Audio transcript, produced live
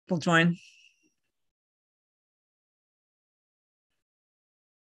people join.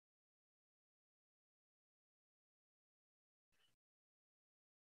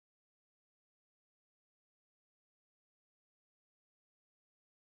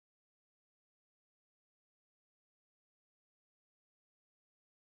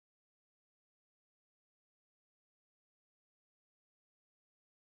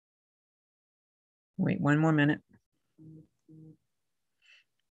 Wait one more minute.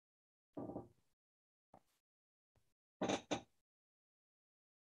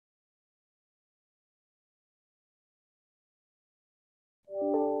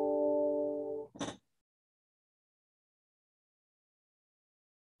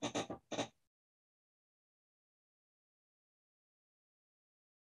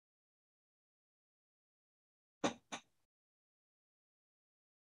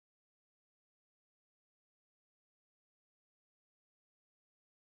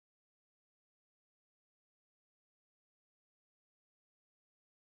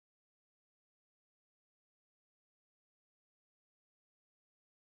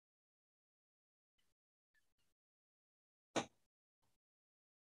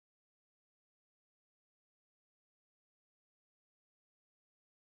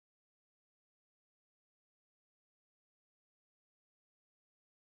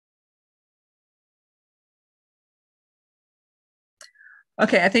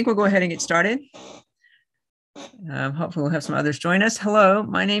 Okay, I think we'll go ahead and get started. Hopefully we'll have some others join us. Hello,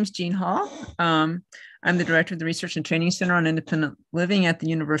 my name's Jean Hall. I'm the director of the Research and Training Center on Independent Living at the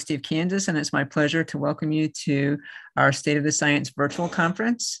University of Kansas, and it's my pleasure to welcome you to our State of the Science virtual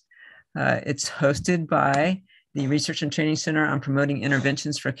conference. It's hosted by the Research and Training Center on Promoting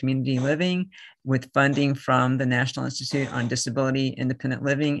Interventions for Community Living with funding from the National Institute on Disability, Independent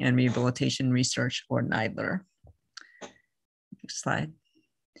Living, and Rehabilitation Research, or NIDLR. Next slide.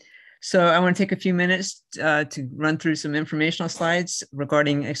 So I want to take a few minutes to run through some informational slides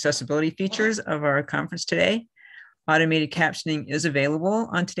regarding accessibility features of our conference today. Automated captioning is available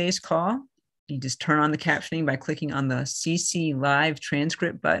on today's call. You just turn on the captioning by clicking on the CC Live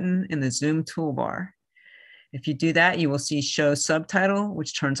transcript button in the Zoom toolbar. If you do that, you will see Show Subtitle,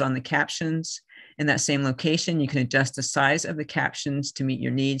 which turns on the captions. In that same location, you can adjust the size of the captions to meet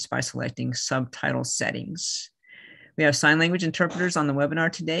your needs by selecting Subtitle Settings. We have sign language interpreters on the webinar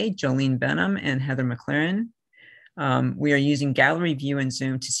today, Jolene Benham and Heather McLaren. We are using gallery view in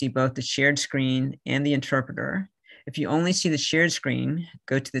Zoom to see both the shared screen and the interpreter. If you only see the shared screen,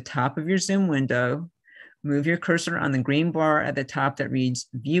 go to the top of your Zoom window, move your cursor on the green bar at the top that reads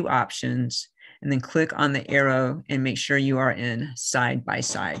View Options, and then click on the arrow and make sure you are in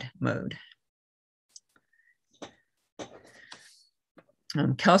side-by-side mode.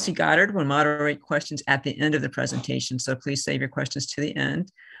 Kelsey Goddard will moderate questions at the end of the presentation, so please save your questions to the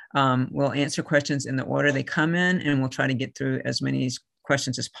end. We'll answer questions in the order they come in, and we'll try to get through as many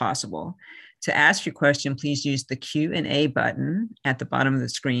questions as possible. To ask your question, please use the Q&A button at the bottom of the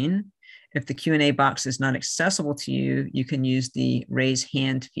screen. If the Q&A box is not accessible to you, you can use the raise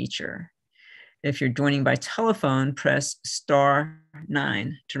hand feature. If you're joining by telephone, press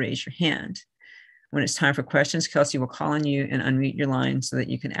 *9 to raise your hand. When it's time for questions, Kelsey will call on you and unmute your line so that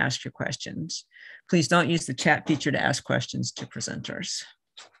you can ask your questions. Please don't use the chat feature to ask questions to presenters.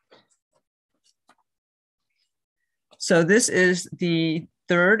 So this is the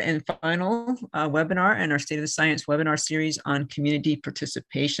third and final webinar in our State of the Science webinar series on community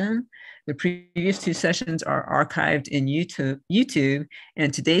participation. The previous two sessions are archived in YouTube,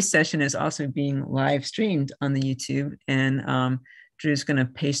 and today's session is also being live streamed on the YouTube, and Drew's gonna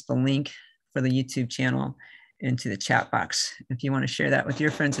paste the link for the YouTube channel into the chat box if you want to share that with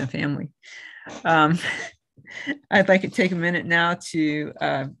your friends and family. I'd like to take a minute now to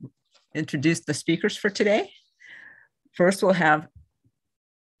introduce the speakers for today. First, we'll have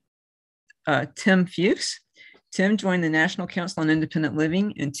Tim Fuchs. Tim joined the National Council on Independent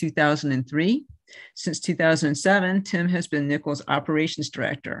Living in 2003. Since 2007, Tim has been NICL's operations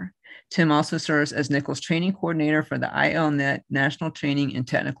director. Tim also serves as NICL's training coordinator for the ILNet National Training and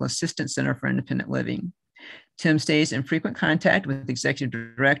Technical Assistance Center for Independent Living. Tim stays in frequent contact with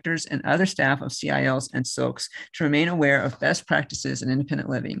executive directors and other staff of CILs and SILCs to remain aware of best practices in independent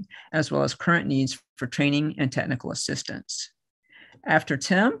living, as well as current needs for training and technical assistance. After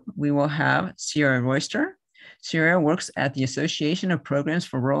Tim, we will have Sierra Royster. Sierra works at the Association of Programs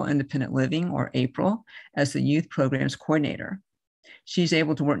for Rural Independent Living, or APRIL, as the Youth Programs Coordinator. She's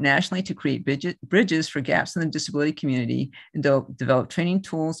able to work nationally to create bridges for gaps in the disability community and develop training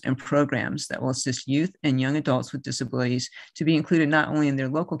tools and programs that will assist youth and young adults with disabilities to be included not only in their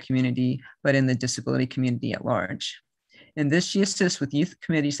local community, but in the disability community at large. In this, she assists with youth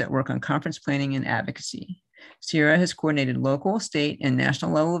committees that work on conference planning and advocacy. Sierra has coordinated local, state, and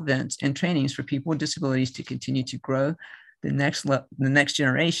national level events and trainings for people with disabilities to continue to grow the next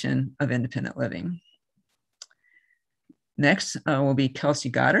generation of independent living. Next will be Kelsey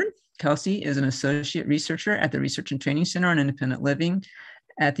Goddard. Kelsey is an associate researcher at the Research and Training Center on Independent Living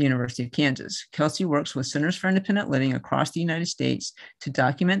at the University of Kansas. Kelsey works with Centers for Independent Living across the United States to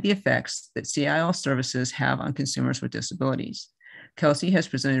document the effects that CIL services have on consumers with disabilities. Kelsey has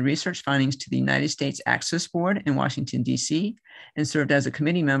presented research findings to the United States Access Board in Washington, D.C., and served as a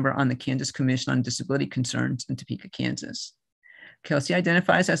committee member on the Kansas Commission on Disability Concerns in Topeka, Kansas. Kelsey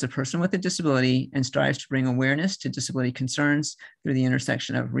identifies as a person with a disability and strives to bring awareness to disability concerns through the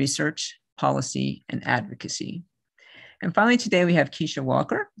intersection of research, policy, and advocacy. And finally, today we have Keisha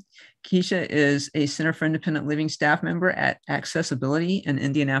Walker. Keisha is a Center for Independent Living staff member at Accessibility in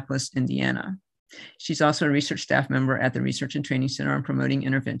Indianapolis, Indiana. She's also a research staff member at the Research and Training Center on Promoting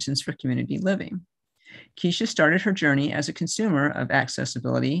Interventions for Community Living. Keisha started her journey as a consumer of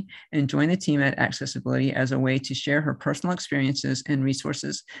Accessibility and joined the team at Accessibility as a way to share her personal experiences and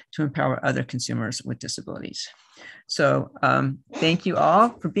resources to empower other consumers with disabilities. So thank you all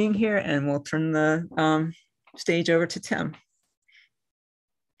for being here, and we'll turn the stage over to Tim.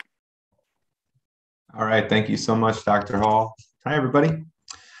 All right, thank you so much, Dr. Hall. Hi, everybody.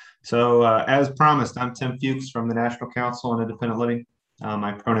 So as promised, I'm Tim Fuchs from the National Council on Independent Living.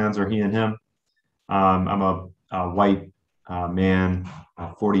 My pronouns are he and him. I'm a white man,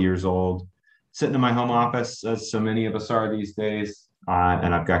 40 years old, sitting in my home office, as so many of us are these days,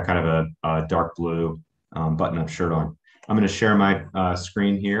 and I've got kind of a dark blue button-up shirt on. I'm going to share my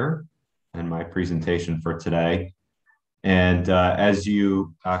screen here and my presentation for today. And as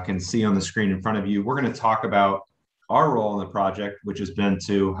you can see on the screen in front of you, we're going to talk about our role in the project, which has been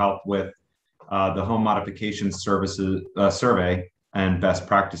to help with the Home Modification Services Survey and Best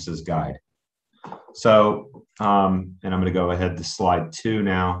Practices Guide. So, and I'm going to go ahead to slide 2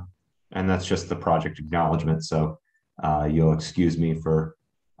 now, and that's just the project acknowledgement. So you'll excuse me for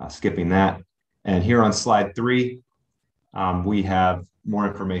skipping that. And here on slide 3, we have more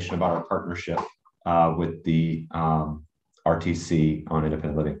information about our partnership with the RTC on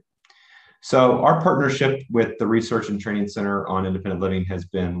Independent Living. So our partnership with the Research and Training Center on Independent Living has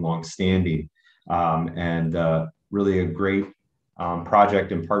been longstanding and really a great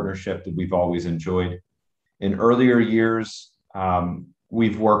project and partnership that we've always enjoyed. In earlier years,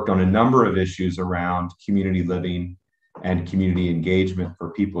 we've worked on a number of issues around community living and community engagement for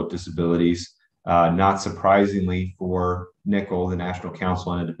people with disabilities. Not surprisingly for NCIL, the National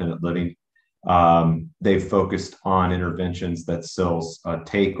Council on Independent Living, they've focused on interventions that CILs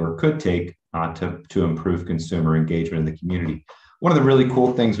take or could take to improve consumer engagement in the community. One of the really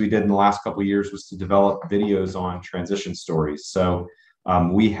cool things we did in the last couple of years was to develop videos on transition stories. So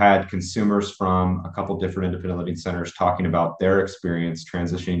we had consumers from a couple different independent living centers talking about their experience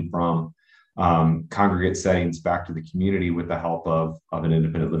transitioning from congregate settings back to the community with the help of an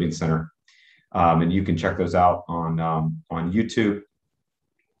independent living center. And you can check those out on YouTube.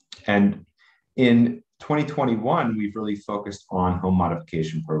 And in 2021, we've really focused on home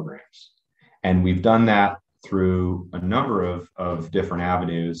modification programs. And we've done that through a number of different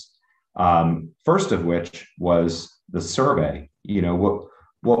avenues. First of which was the survey. You know,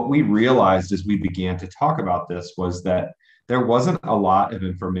 what we realized as we began to talk about this was that there wasn't a lot of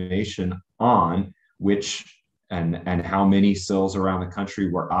information on which and how many CILs around the country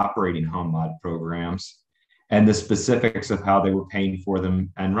were operating home mod programs and the specifics of how they were paying for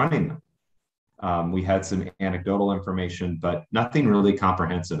them and running them. We had some anecdotal information, but nothing really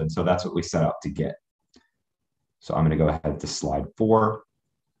comprehensive. And so that's what we set out to get. So I'm going to go ahead to slide 4.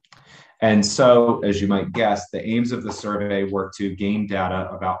 And so, as you might guess, the aims of the survey were to gain data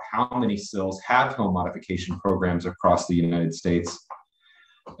about how many CILs have home modification programs across the United States.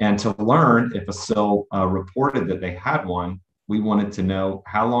 And to learn if a CIL reported that they had one, we wanted to know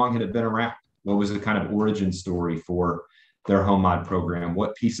how long had it been around? What was the kind of origin story for their home mod program?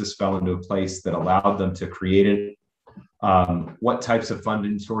 What pieces fell into place that allowed them to create it? What types of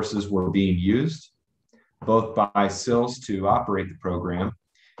funding sources were being used, both by CILs to operate the program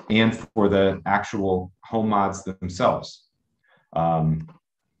and for the actual home mods themselves,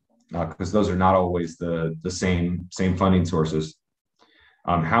 because those are not always the same funding sources.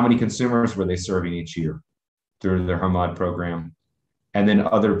 How many consumers were they serving each year through their home mod program? And then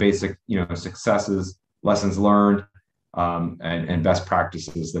other basic, successes, lessons learned, and best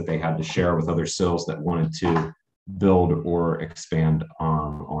practices that they had to share with other CILs that wanted to build or expand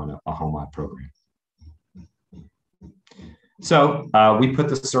on a home mod program. So we put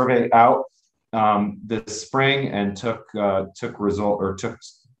the survey out this spring and took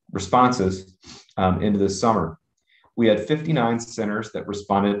responses into the summer. We had 59 centers that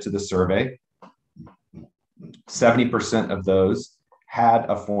responded to the survey. 70% of those had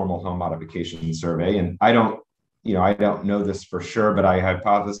a formal home modification survey, and I don't know this for sure, but I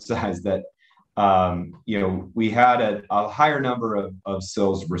hypothesize that we had a higher number of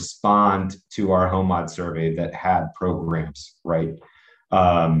CILs respond to our home mod survey that had programs, right?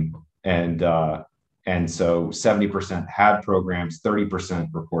 And so 70% had programs, 30%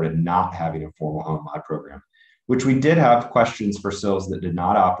 reported not having a formal home mod program, which we did have questions for CILs that did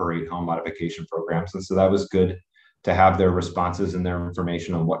not operate home modification programs. And so that was good to have their responses and their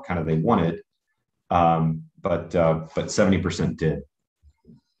information on what kind of they wanted. But 70% did.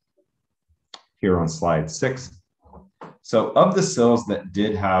 Here on slide 6. So of the CILs that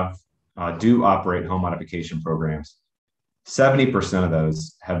do operate home modification programs, 70% of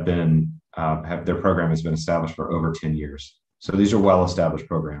those have their program has been established for over 10 years. So these are well-established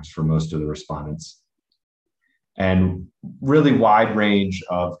programs for most of the respondents, and really wide range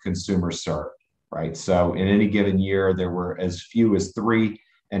of consumers served, right? So in any given year, there were as few as 3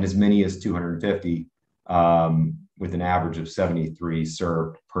 and as many as 250, with an average of 73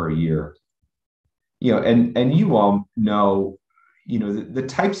 served per year. And you all know, the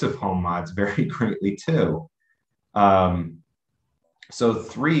types of home mods vary greatly too. So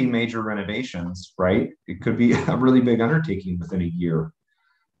 3 major renovations, right? It could be a really big undertaking within a year,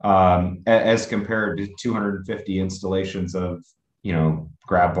 as compared to 250 installations of,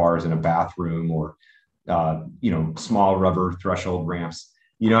 grab bars in a bathroom or, small rubber threshold ramps.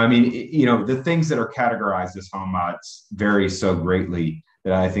 The things that are categorized as home mods vary so greatly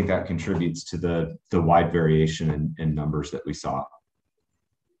that I think that contributes to the wide variation in numbers that we saw.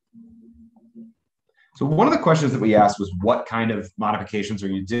 So one of the questions that we asked was, what kind of modifications are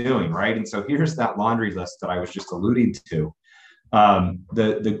you doing, right? And so here's that laundry list that I was just alluding to.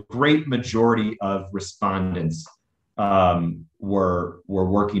 The great majority of respondents were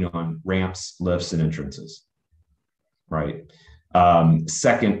working on ramps, lifts, and entrances, right?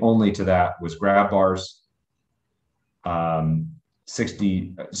 Second only to that was grab bars.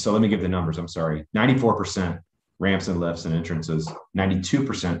 60, so let me give the numbers, I'm sorry. 94% ramps and lifts and entrances,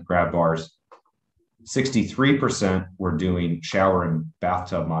 92% grab bars, 63% were doing shower and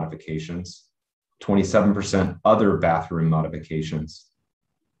bathtub modifications, 27% other bathroom modifications,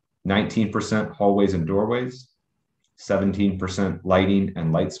 19% hallways and doorways, 17% lighting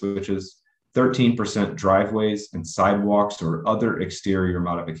and light switches, 13% driveways and sidewalks or other exterior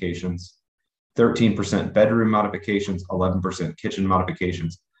modifications, 13% bedroom modifications, 11% kitchen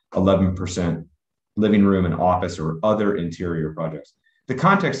modifications, 11% living room and office or other interior projects. The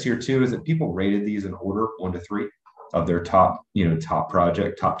context here too is that people rated these in order 1 to 3 of their top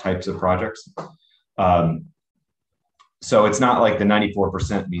types of projects. So it's not like the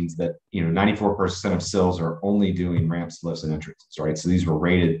 94% means that 94% of CILs are only doing ramps, lifts, and entrances, right? So these were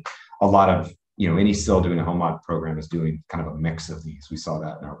rated. A lot of any CIL doing a home mod program is doing kind of a mix of these. We saw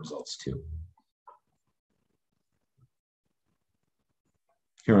that in our results too.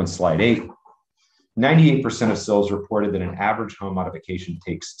 Here on slide 8, 98% of CILs reported that an average home modification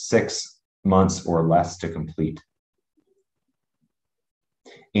takes 6 months or less to complete.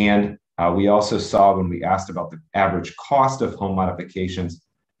 And we also saw when we asked about the average cost of home modifications,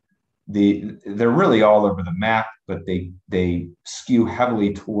 they're really all over the map, but they skew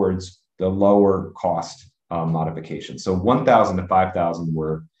heavily towards the lower cost modifications. So 1,000 to 5,000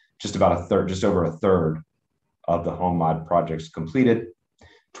 were just over a third of the home mod projects completed.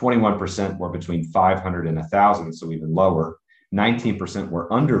 21% were between 500 and 1,000, so even lower. 19%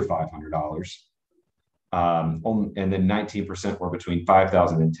 were under $500. And then 19% were between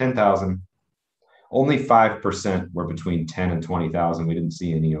 5,000 and 10,000. Only 5% were between 10 and 20,000. We didn't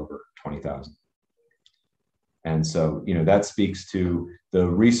see any over 20,000. And so, that speaks to the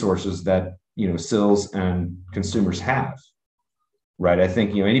resources that, CILs and consumers have, right? I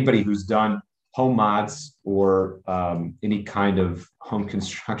think, anybody who's done home mods or any kind of home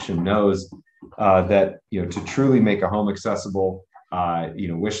construction knows that, to truly make a home accessible,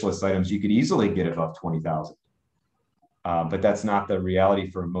 wish list items, you could easily get above 20,000. But that's not the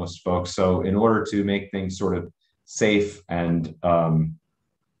reality for most folks. So in order to make things sort of safe and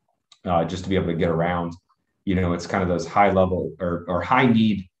just to be able to get around, it's kind of those high level or high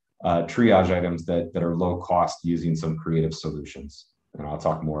need triage items that are low cost using some creative solutions. And I'll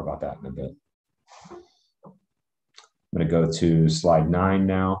talk more about that in a bit. I'm going to go to slide 9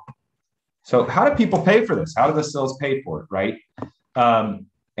 now. So how do people pay for this? How do the CILs pay for it, right? And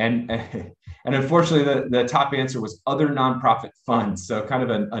And unfortunately, the top answer was other nonprofit funds. So kind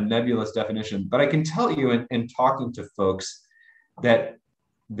of a nebulous definition. But I can tell you in talking to folks that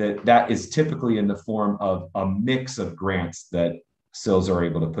is typically in the form of a mix of grants that SILs are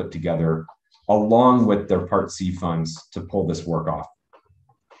able to put together along with their Part C funds to pull this work off.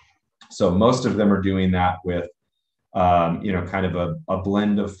 So most of them are doing that with, kind of a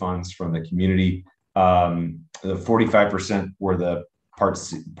blend of funds from the community. The 45% were the Part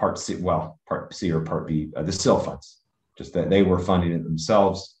C or Part B, the SIL funds, just that they were funding it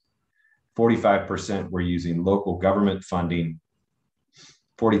themselves. 45% were using local government funding.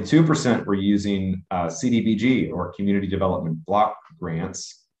 42% were using CDBG or Community Development Block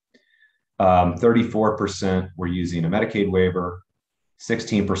Grants. 34% were using a Medicaid waiver.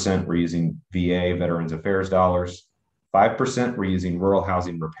 16% were using VA, Veterans Affairs dollars. 5% were using rural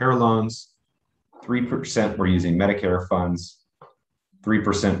housing repair loans. 3% were using Medicare funds.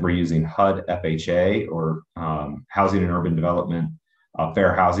 3% were using HUD FHA or Housing and Urban Development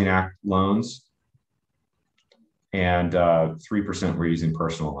Fair Housing Act loans. And 3% were using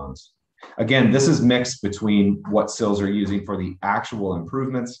personal loans. Again, this is mixed between what SILs are using for the actual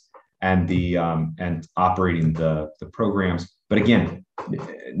improvements and the and operating the programs. But again,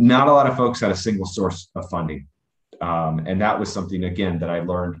 not a lot of folks had a single source of funding. And that was something, again, that I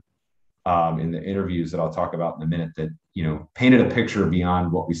learned in the interviews that I'll talk about in a minute that, painted a picture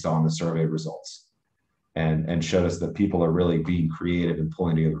beyond what we saw in the survey results and showed us that people are really being creative and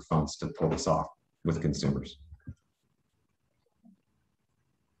pulling together funds to pull this off with consumers.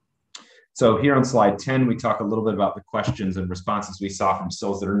 So here on slide 10, we talk a little bit about the questions and responses we saw from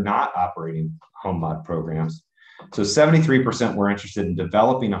SILs that are not operating home mod programs. So 73% were interested in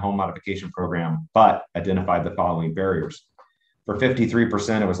developing a home modification program, but identified the following barriers. For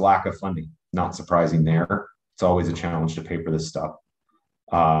 53%, it was lack of funding. Not surprising there. It's always a challenge to pay for this stuff.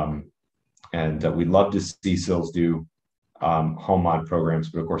 We'd love to see SILs do home mod programs,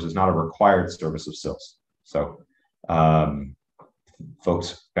 but of course, it's not a required service of SILs. So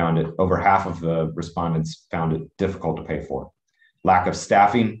folks found it, over half of the respondents found it difficult to pay for. Lack of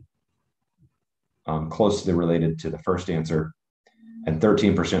staffing, closely related to the first answer, and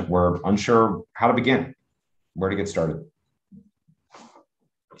 13% were unsure how to begin, where to get started.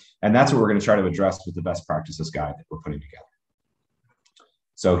 And that's what we're going to try to address with the best practices guide that we're putting together.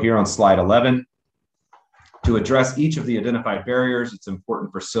 So here on slide 11, to address each of the identified barriers, it's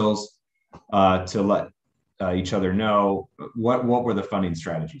important for SILs to let each other know what were the funding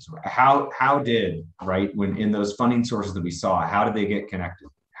strategies. How did, right, when in those funding sources that we saw, how did they get connected?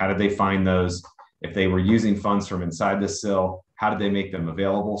 How did they find those? If they were using funds from inside the SIL, how did they make them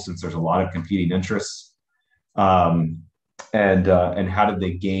available, since there's a lot of competing interests? And how did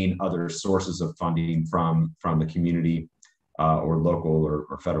they gain other sources of funding from the community or local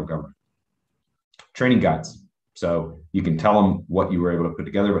or federal government? Training guides. So you can tell them what you were able to put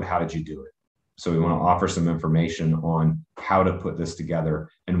together, but how did you do it? So we want to offer some information on how to put this together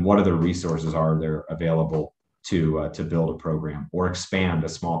and what other resources are there available to build a program or expand a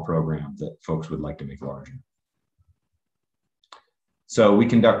small program that folks would like to make larger. So we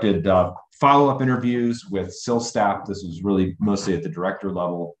conducted follow-up interviews with SIL staff. This was really mostly at the director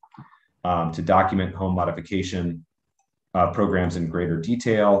level to document home modification programs in greater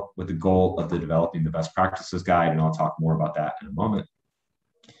detail with the goal of developing the best practices guide. And I'll talk more about that in a moment.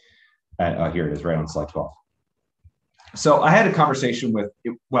 Here it is, right on slide 12. So I had a conversation with,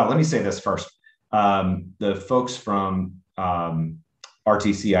 well, let me say this first. The folks from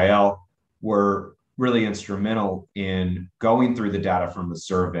RTCIL were really instrumental in going through the data from the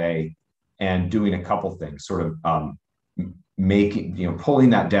survey and doing a couple things, sort of pulling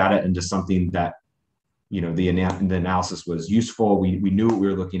that data into something that, the analysis was useful. We knew what we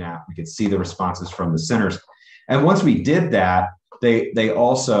were looking at. We could see the responses from the centers. And once we did that, they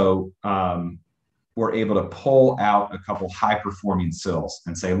also were able to pull out a couple high-performing SILs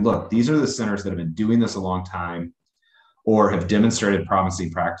and say, look, these are the centers that have been doing this a long time or have demonstrated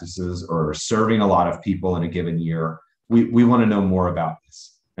promising practices or are serving a lot of people in a given year. We want to know more about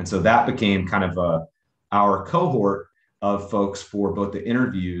this. And so that became kind of our cohort of folks for both the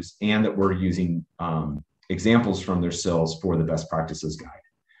interviews and that we're using examples from their SILs for the best practices guide.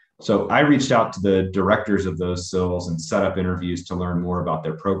 So I reached out to the directors of those SILs and set up interviews to learn more about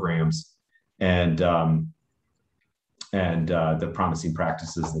their programs and the promising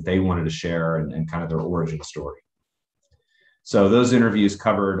practices that they wanted to share and kind of their origin story. So those interviews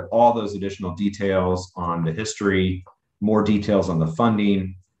covered all those additional details on the history, more details on the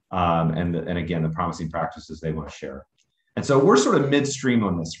funding, and again, the promising practices they want to share. And so we're sort of midstream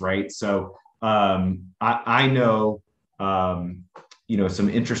on this, right? So I know, some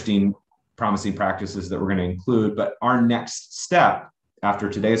interesting promising practices that we're going to include. But our next step after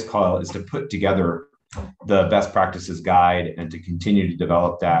today's call is to put together the best practices guide and to continue to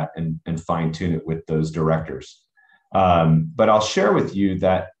develop that and fine tune it with those directors. But I'll share with you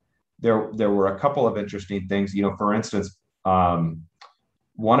that there were a couple of interesting things. For instance,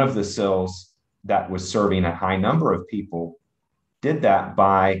 one of the CILs that was serving a high number of people did that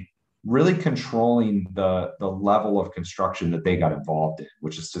by really controlling the level of construction that they got involved in,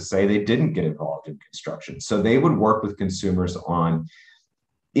 which is to say they didn't get involved in construction. So they would work with consumers on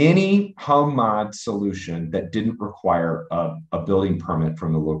any home mod solution that didn't require a building permit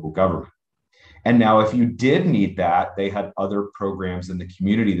from the local government. And now if you did need that, they had other programs in the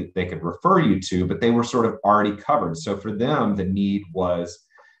community that they could refer you to, but they were sort of already covered. So for them, the need was,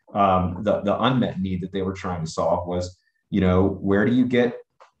 the unmet need that they were trying to solve was, where do you get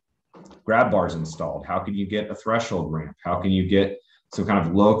grab bars installed? How can you get a threshold ramp? How can you get some kind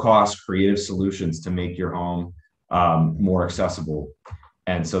of low cost creative solutions to make your home more accessible?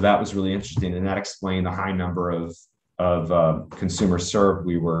 And so that was really interesting. And that explained the high number of consumers served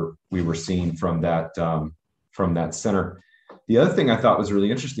we were seeing from that center. The other thing I thought was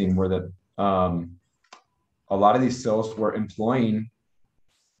really interesting were that a lot of these CILs were employing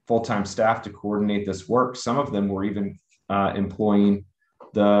full-time staff to coordinate this work. Some of them were even employing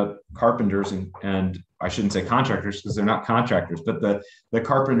the carpenters and I shouldn't say contractors because they're not contractors, but the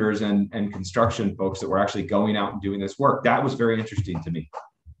carpenters and construction folks that were actually going out and doing this work. That was very interesting to me.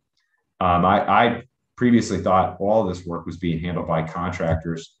 I previously thought all of this work was being handled by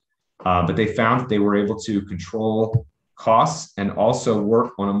contractors, but they found that they were able to control costs and also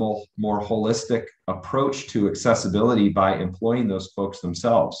work on a more holistic approach to accessibility by employing those folks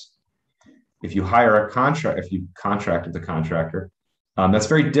themselves. If you hire if you contracted the contractor, that's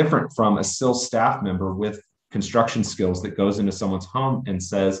very different from a CIL staff member with construction skills that goes into someone's home and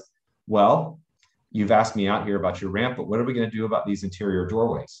says, well, you've asked me out here about your ramp, but what are we going to do about these interior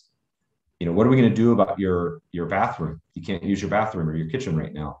doorways? What are we going to do about your bathroom? You can't use your bathroom or your kitchen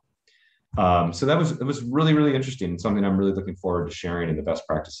right now. So it was really, really interesting and something I'm really looking forward to sharing in the best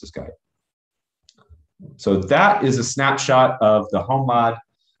practices guide. So that is a snapshot of the Home Mod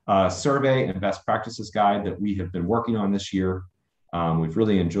survey and best practices guide that we have been working on this year. We've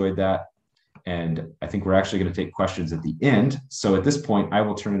really enjoyed that. And I think we're actually going to take questions at the end. So at this point, I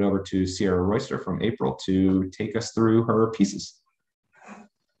will turn it over to Sierra Royster from April to take us through her pieces.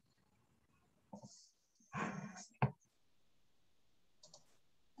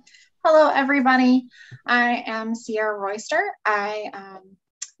 Hello, everybody. I am Sierra Royster. I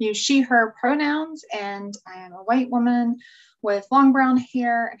use she, her pronouns, and I am a white woman with long brown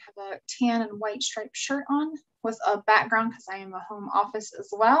hair and have a tan and white striped shirt on with a background because I am a home office as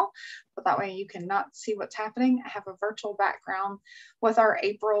well, but that way you cannot see what's happening. I have a virtual background with our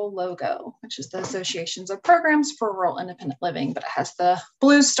April logo, which is the Associations of Programs for Rural Independent Living, but it has the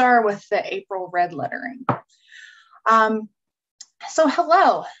blue star with the April red lettering. So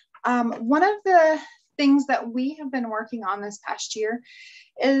hello. One of the things that we have been working on this past year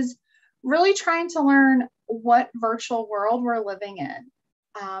is really trying to learn what virtual world we're living in,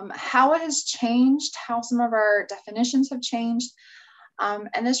 how it has changed, how some of our definitions have changed.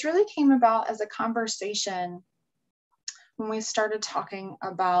 And this really came about as a conversation when we started talking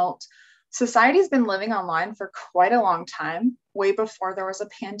about society's been living online for quite a long time, way before there was a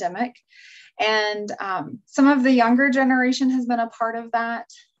pandemic. And some of the younger generation has been a part of that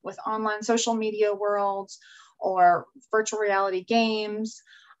with online social media worlds or virtual reality games,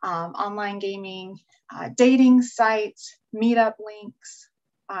 online gaming, dating sites, meetup links,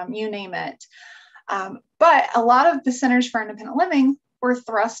 you name it. But a lot of the centers for independent living were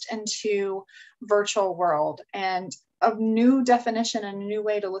thrust into virtual world and a new definition and a new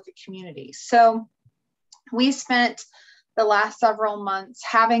way to look at community. So we spent the last several months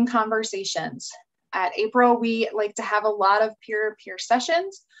having conversations. At April, we like to have a lot of peer-to-peer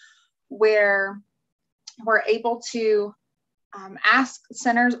sessions where we're able to ask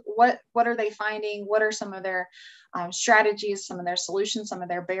centers what are they finding, what are some of their strategies, some of their solutions, some of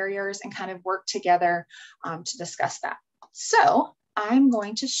their barriers, and kind of work together to discuss that. So I'm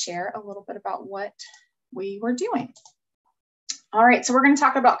going to share a little bit about what we were doing. All right, so we're going to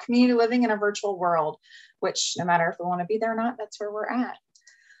talk about community living in a virtual world, which no matter if we want to be there or not, that's where we're at.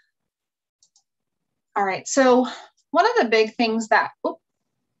 All right, so one of the big things that, whoop,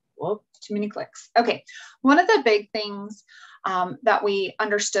 too many clicks. Okay, one of the big things that we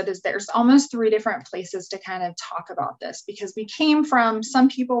understood is there's almost 3 different places to kind of talk about this, because we came from some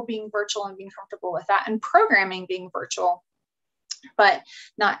people being virtual and being comfortable with that and programming being virtual. but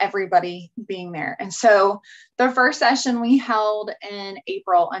not everybody being there. And so the first session we held in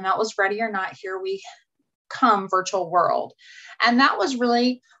April, and that was Ready or Not, Here We Come Virtual World. And that was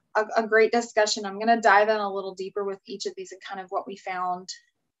really a great discussion. I'm going to dive in a little deeper with each of these and kind of what we found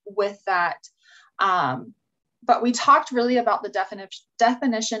with that. But we talked really about the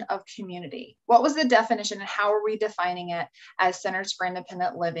definition of community. What was the definition and how are we defining it as Centers for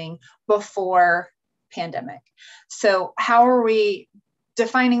Independent Living before pandemic? So how are we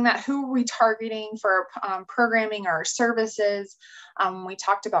defining that? Who are we targeting for programming our services? We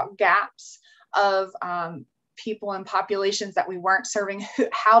talked about gaps of people and populations that we weren't serving.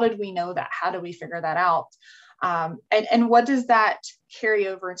 How did we know that? How do we figure that out? And what does that carry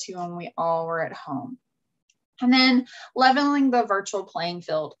over to when we all were at home? And then leveling the virtual playing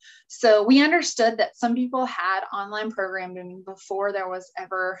field. So we understood that some people had online programming before there was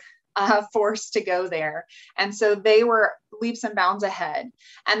ever forced to go there. And so they were leaps and bounds ahead.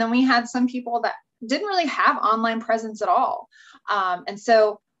 And then we had some people that didn't really have online presence at all. And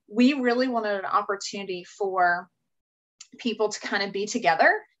so we really wanted an opportunity for people to kind of be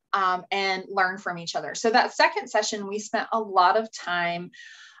together and learn from each other. So that second session, we spent a lot of time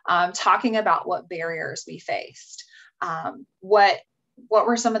talking about what barriers we faced, what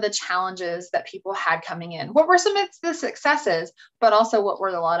were some of the challenges that people had coming in, what were some of the successes, but also what were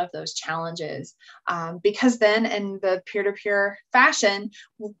a lot of those challenges. Because then in the peer-to-peer fashion,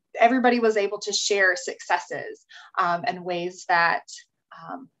 everybody was able to share successes and ways that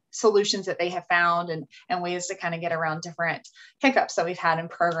solutions that they have found and ways to kind of get around different hiccups that we've had in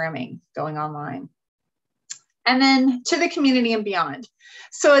programming going online. And then to the community and beyond.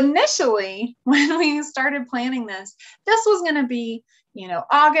 So initially, when we started planning this was going to be,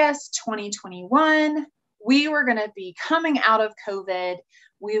 August 2021. We were going to be coming out of COVID.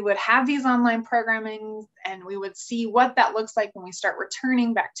 We would have these online programming and we would see what that looks like when we start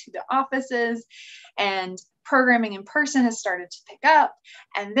returning back to the offices, and programming in person has started to pick up.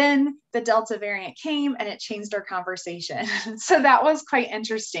 And then the Delta variant came and it changed our conversation. So that was quite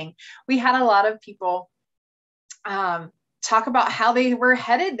interesting. We had a lot of people talk about how they were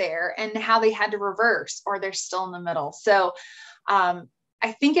headed there and how they had to reverse, or they're still in the middle. So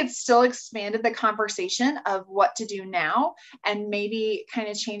I think it's still expanded the conversation of what to do now, and maybe kind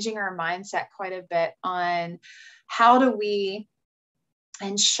of changing our mindset quite a bit on how do we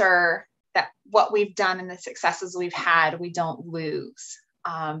ensure that what we've done and the successes we've had, we don't lose.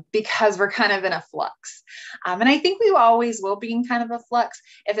 Because we're kind of in a flux. And I think we always will be in kind of a flux.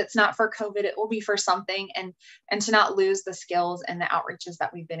 If it's not for COVID, it will be for something, and to not lose the skills and the outreaches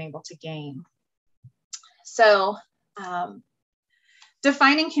that we've been able to gain. So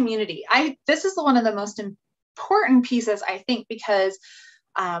defining community. This is one of the most important pieces, I think, because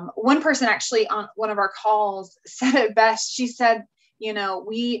one person actually on one of our calls said it best. She said,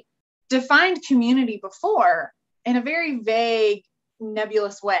 we defined community before in a very vague,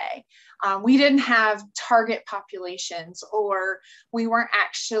 nebulous way. We didn't have target populations, or we weren't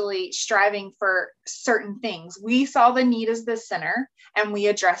actually striving for certain things. We saw the need as the center and we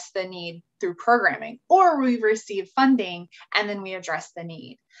addressed the need through programming, or we received funding and then we addressed the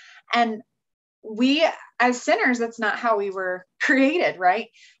need. And we as centers, that's not how we were created, right?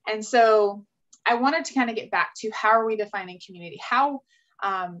 And so I wanted to kind of get back to how are we defining community? How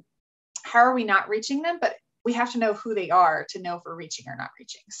are we not reaching them? But we have to know who they are to know if we're reaching or not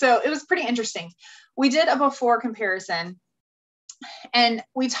reaching. So it was pretty interesting. We did a before comparison, and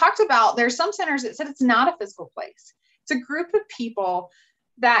we talked about, there's some centers that said it's not a physical place. It's a group of people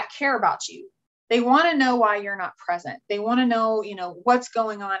that care about you. They want to know why you're not present. They want to know, what's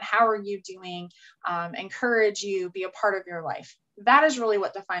going on. How are you doing? Encourage you, be a part of your life. That is really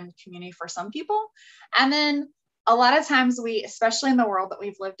what defines community for some people. And then a lot of times especially in the world that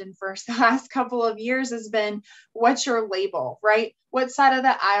we've lived in for the last couple of years, has been, what's your label, right? What side of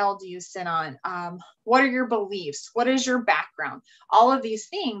the aisle do you sit on? What are your beliefs? What is your background? All of these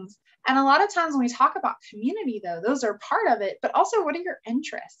things. And a lot of times when we talk about community, though, those are part of it, but also what are your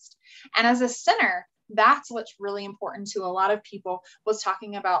interests? And as a center, that's what's really important to a lot of people, was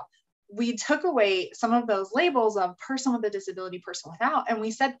talking about, we took away some of those labels of person with a disability, person without, and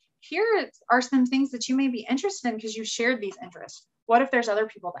we said, here are some things that you may be interested in because you shared these interests. What if there's other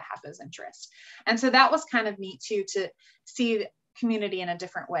people that have those interests? And so that was kind of neat too, to see community in a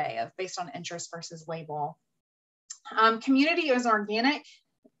different way of based on interest versus label. Community is organic,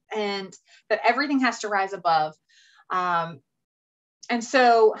 and that everything has to rise above. And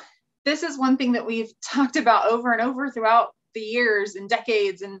so this is one thing that we've talked about over and over throughout the years and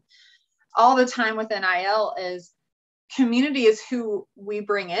decades and all the time within IL is community is who we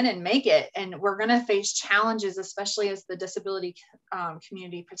bring in and make it. And we're going to face challenges, especially as the disability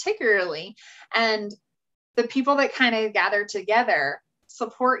community particularly. And the people that kind of gather together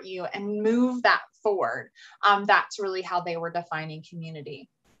support you and move that forward. That's really how they were defining community.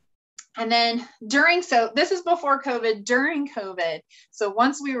 And then so this is before COVID, during COVID. So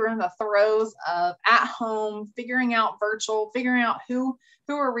once we were in the throes of at home, figuring out virtual, figuring out who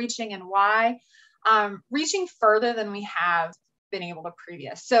we're reaching and why, reaching further than we have been able to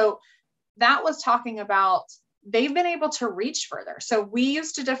previous. So that was talking about they've been able to reach further. So we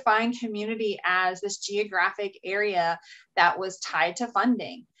used to define community as this geographic area that was tied to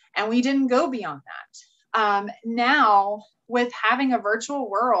funding, and we didn't go beyond that. Now, with having a virtual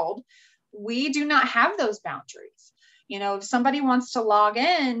world, we do not have those boundaries. You know, if somebody wants to log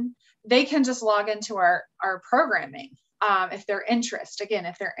in, they can just log into our programming if they're interested in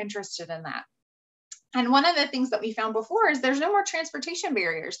that. And one of the things that we found before is there's no more transportation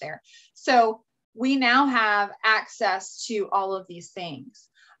barriers there. So we now have access to all of these things.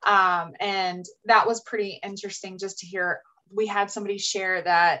 And that was pretty interesting just to hear. We had somebody share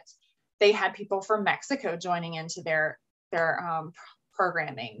that they had people from Mexico joining into their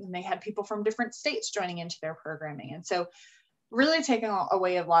programming, and they had people from different states joining into their programming. And so really taking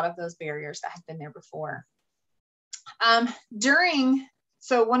away a lot of those barriers that had been there before.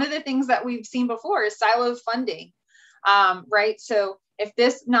 So one of the things that we've seen before is siloed funding, right? So if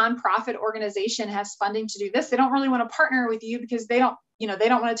this nonprofit organization has funding to do this, they don't really want to partner with you because they don't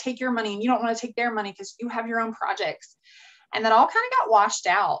want to take your money, and you don't want to take their money because you have your own projects. And that all kind of got washed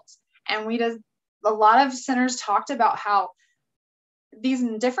out. And a lot of centers talked about how these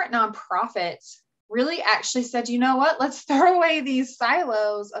different nonprofits really actually said, you know what, let's throw away these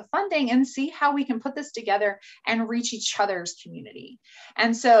silos of funding and see how we can put this together and reach each other's community.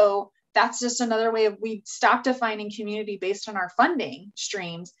 And so that's just another way we stopped defining community based on our funding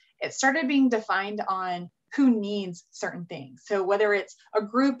streams. It started being defined on who needs certain things. So whether it's a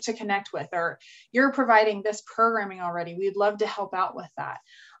group to connect with, or you're providing this programming already, we'd love to help out with that.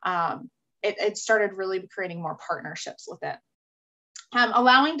 It started really creating more partnerships with it.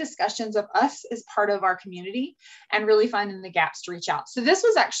 Allowing discussions of us as part of our community and really finding the gaps to reach out. So this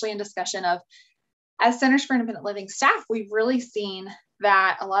was actually in discussion of, as Centers for Independent Living staff, we've really seen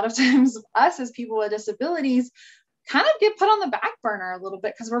that a lot of times us as people with disabilities kind of get put on the back burner a little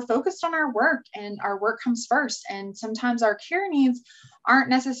bit because we're focused on our work, and our work comes first. And sometimes our care needs aren't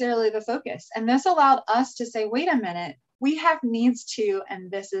necessarily the focus. And this allowed us to say, wait a minute, we have needs too,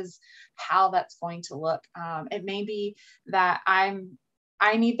 and this is how that's going to look. It may be that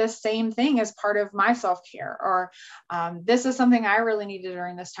I need the same thing as part of my self-care, or this is something I really needed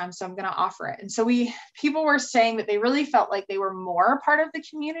during this time, so I'm going to offer it. And so people were saying that they really felt like they were more a part of the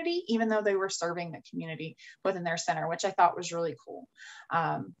community, even though they were serving the community within their center, which I thought was really cool.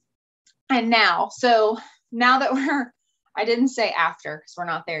 And now that I didn't say after because we're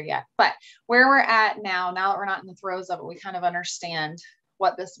not there yet, but where we're at now that we're not in the throes of it, we kind of understand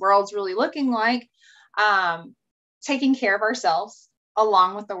what this world's really looking like, taking care of ourselves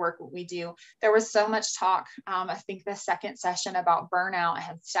along with the work that we do. There was so much talk, I think the second session, about burnout,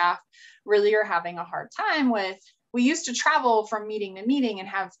 and staff really are having a hard time with, we used to travel from meeting to meeting and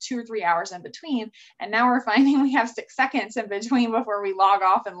have 2 or 3 hours in between. And now we're finding we have 6 seconds in between before we log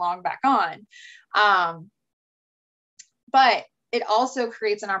off and log back on. But it also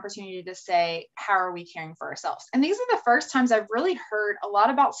creates an opportunity to say, how are we caring for ourselves? And these are the first times I've really heard a lot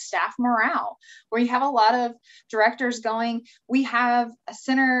about staff morale, where you have a lot of directors going, we have a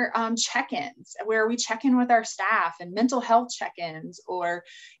center check-ins where we check in with our staff, and mental health check-ins, or,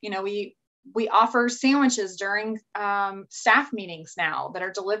 we offer sandwiches during staff meetings now that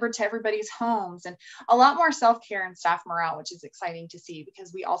are delivered to everybody's homes, and a lot more self-care and staff morale, which is exciting to see,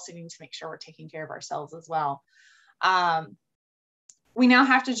 because we also need to make sure we're taking care of ourselves as well. We now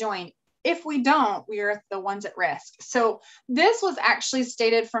have to join. If we don't, we are the ones at risk. So this was actually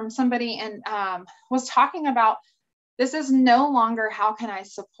stated from somebody, and was talking about, this is no longer how can I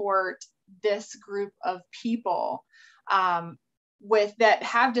support this group of people that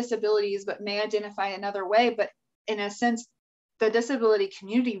have disabilities but may identify another way. But in a sense, the disability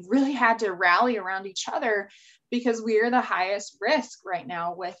community really had to rally around each other, because we are the highest risk right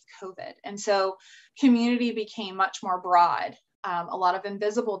now with COVID. And so community became much more broad. A lot of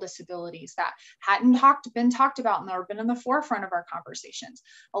invisible disabilities that hadn't been talked about and that have been in the forefront of our conversations.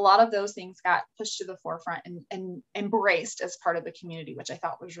 A lot of those things got pushed to the forefront and embraced as part of the community, which I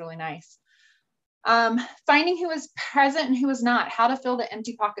thought was really nice. Finding who is present and who is not, how to fill the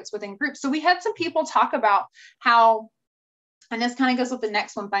empty pockets within groups. So we had some people talk about how, and this kind of goes with the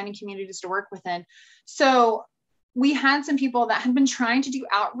next one, finding communities to work within. So we had some people that had been trying to do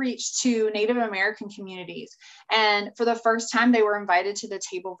outreach to Native American communities. And for the first time, they were invited to the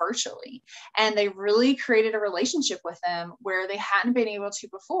table virtually. And they really created a relationship with them where they hadn't been able to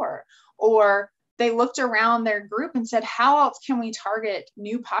before. Or they looked around their group and said, how else can we target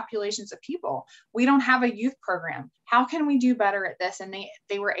new populations of people? We don't have a youth program. How can we do better at this? And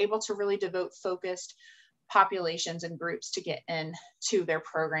they were able to really devote focused populations and groups to get into their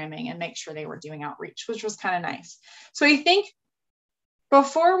programming and make sure they were doing outreach, which was kind of nice. So I think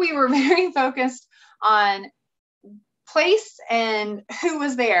before we were very focused on place and who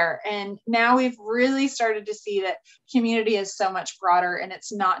was there, and now we've really started to see that community is so much broader, and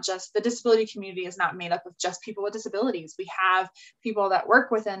it's not just the disability community is not made up of just people with disabilities. We have people that work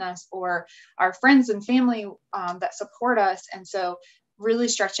within us or our friends and family that support us, and so really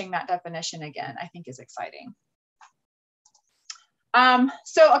stretching that definition again, I think is exciting.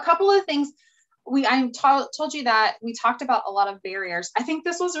 So a couple of things, I told you that we talked about a lot of barriers. I think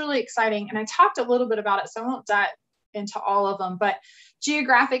this was really exciting, and I talked a little bit about it, so I won't dive into all of them, but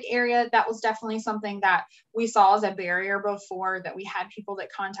geographic area, that was definitely something that we saw as a barrier before, that we had people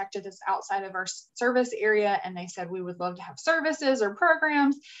that contacted us outside of our service area, and they said we would love to have services or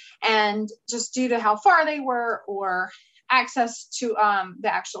programs, and just due to how far they were or access to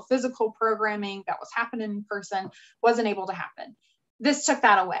the actual physical programming that was happening in person wasn't able to happen. This took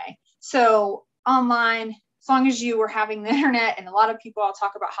that away. So online, as long as you were having the internet, and a lot of people, I'll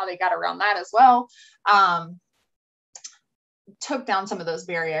talk about how they got around that as well, took down some of those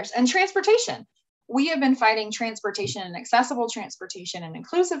barriers. And transportation. We have been fighting transportation and accessible transportation and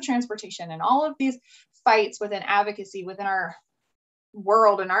inclusive transportation and all of these fights within advocacy within our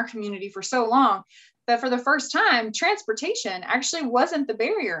world and our community for so long that for the first time, transportation actually wasn't the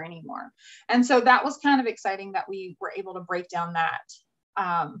barrier anymore. And so that was kind of exciting that we were able to break down that.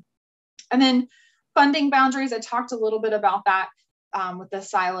 And then funding boundaries, I talked a little bit about that with the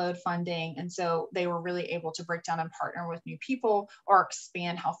siloed funding. And so they were really able to break down and partner with new people or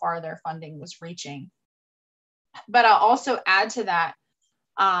expand how far their funding was reaching. But I'll also add to that,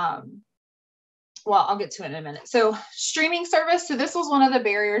 well, I'll get to it in a minute. So streaming service. So this was one of the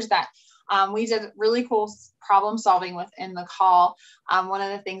barriers that we did really cool problem solving within the call. One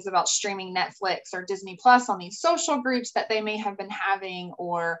of the things about streaming Netflix or Disney Plus on these social groups that they may have been having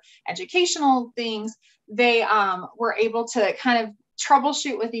or educational things, they were able to kind of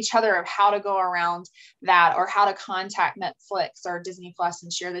troubleshoot with each other of how to go around that or how to contact Netflix or Disney Plus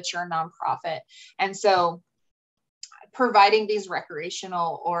and share that you're a nonprofit. And so providing these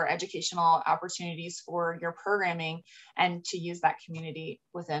recreational or educational opportunities for your programming and to use that community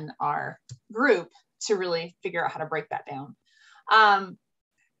within our group to really figure out how to break that down.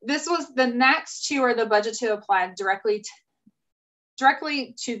 This was the next two are the budget to apply directly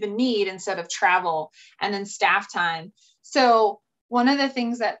to the need instead of travel, and then staff time. So one of the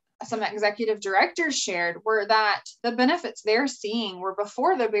things that some executive directors shared were that the benefits they're seeing were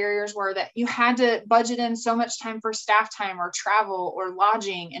before the barriers were that you had to budget in so much time for staff time or travel or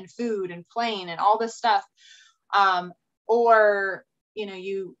lodging and food and plane and all this stuff. Or, you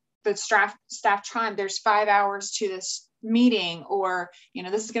know, the staff time, there's 5 hours to this meeting, or, you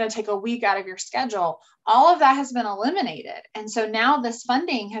know, this is going to take a week out of your schedule. All of that has been eliminated. And so now this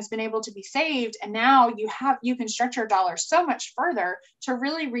funding has been able to be saved. And now you can stretch your dollars so much further to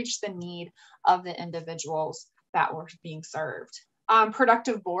really reach the need of the individuals that were being served.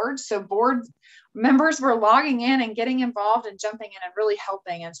 Productive boards. So board members were logging in and getting involved and jumping in and really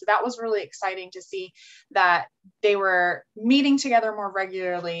helping. And so that was really exciting to see that they were meeting together more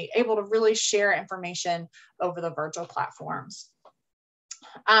regularly, able to really share information over the virtual platforms.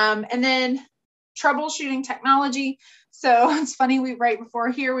 And then troubleshooting technology. So it's funny, right before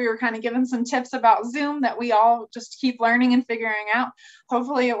here, we were kind of given some tips about Zoom that we all just keep learning and figuring out.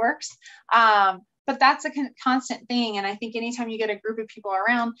 Hopefully it works. But that's a constant thing. And I think anytime you get a group of people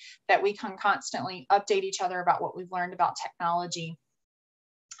around, that we can constantly update each other about what we've learned about technology.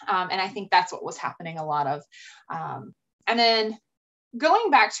 And I think that's what was happening a lot of. And then going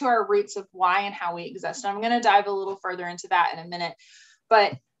back to our roots of why and how we exist, and I'm going to dive a little further into that in a minute.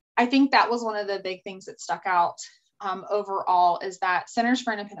 But I think that was one of the big things that stuck out overall, is that Centers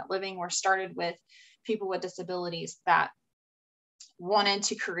for Independent Living were started with people with disabilities that wanted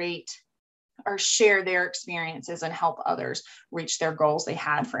to create or share their experiences and help others reach their goals they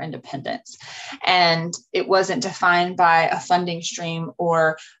had for independence. And it wasn't defined by a funding stream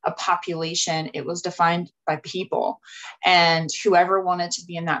or a population. It was defined by people. And whoever wanted to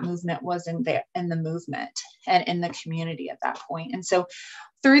be in that movement was in the movement and in the community at that point. And so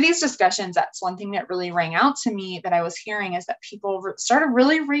through these discussions, that's one thing that really rang out to me that I was hearing, is that people started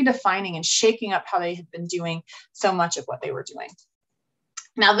really redefining and shaking up how they had been doing so much of what they were doing.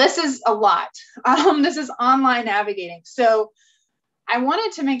 Now, this is a lot. This is online navigating. So I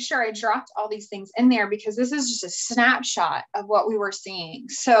wanted to make sure I dropped all these things in there, because this is just a snapshot of what we were seeing.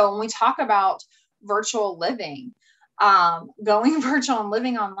 So when we talk about virtual living, going virtual and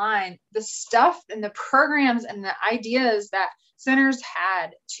living online, the stuff and the programs and the ideas that centers had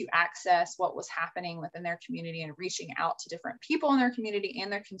to access what was happening within their community and reaching out to different people in their community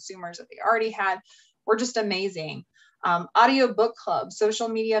and their consumers that they already had were just amazing. Audio book clubs, social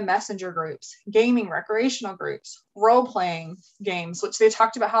media messenger groups, gaming, recreational groups, role-playing games, which they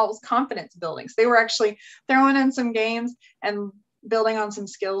talked about how it was confidence building. So they were actually throwing in some games and building on some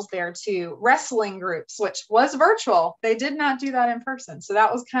skills there too. Wrestling groups, which was virtual. They did not do that in person. So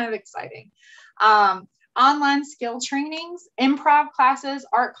that was kind of exciting. Online skill trainings, improv classes,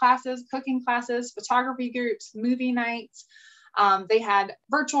 art classes, cooking classes, photography groups, movie nights. They had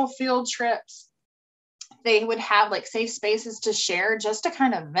virtual field trips. They would have like safe spaces to share, just to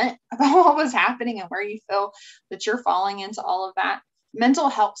kind of vent about what was happening and where you feel that you're falling into all of that. Mental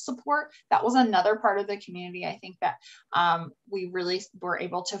health support, that was another part of the community. I think that we really were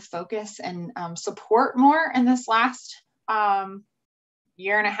able to focus and support more in this last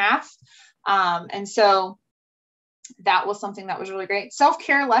year and a half. And so that was something that was really great.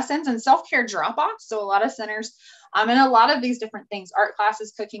 Self-care lessons and self-care drop-offs. So a lot of centers and a lot of these different things, art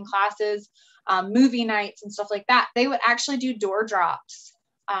classes, cooking classes, movie nights and stuff like that, they would actually do door drops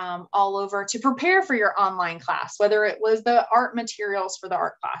all over to prepare for your online class, whether it was the art materials for the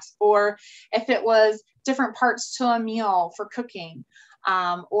art class, or if it was different parts to a meal for cooking,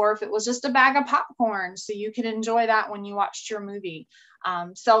 or if it was just a bag of popcorn so you could enjoy that when you watched your movie.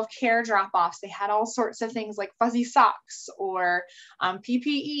 Self-care drop-offs, they had all sorts of things like fuzzy socks or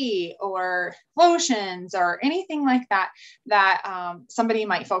PPE or lotions or anything like that that somebody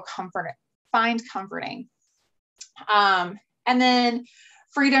might find comforting. And then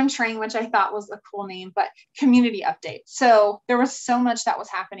Freedom Train, which I thought was a cool name, but community updates. So there was so much that was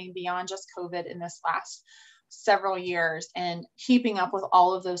happening beyond just COVID in this last several years, and keeping up with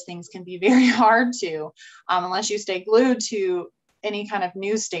all of those things can be very hard to, unless you stay glued to any kind of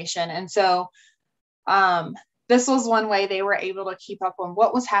news station. And so this was one way they were able to keep up on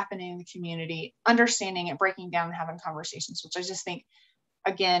what was happening in the community, understanding it, breaking down and having conversations, which I just think,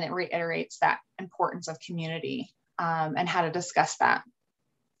 again, it reiterates that importance of community and how to discuss that.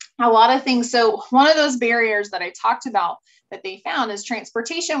 A lot of things. So one of those barriers that I talked about that they found is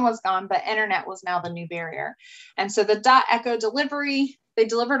transportation was gone, but internet was now the new barrier. And so the .echo delivery, they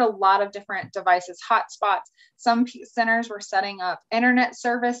delivered a lot of different devices, hotspots. Some centers were setting up internet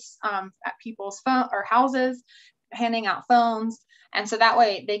service at people's phone or houses, handing out phones. And so that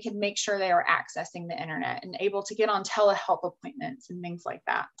way they could make sure they were accessing the internet and able to get on telehealth appointments and things like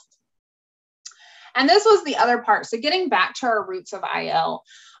that. And this was the other part. So getting back to our roots of IL,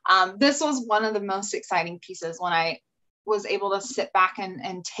 this was one of the most exciting pieces when I was able to sit back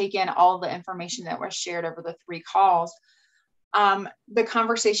and take in all the information that was shared over the 3 calls. The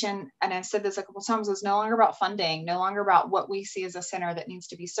conversation, and I've said this a couple of times, was no longer about funding, no longer about what we see as a center that needs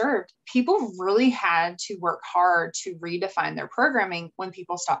to be served. People really had to work hard to redefine their programming when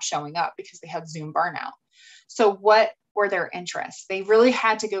people stopped showing up because they had Zoom burnout. So what were their interests? They really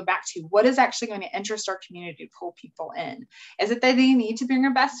had to go back to what is actually going to interest our community to pull people in. Is it that they need to bring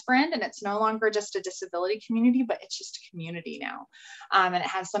a best friend and it's no longer just a disability community, but it's just a community now. And it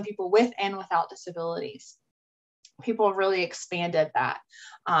has some people with and without disabilities. People really expanded that.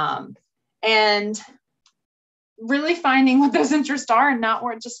 And really finding what those interests are and not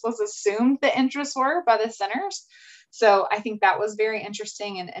where it just was assumed the interests were by the centers. So I think that was very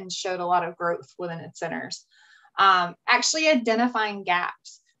interesting and showed a lot of growth within its centers. Actually identifying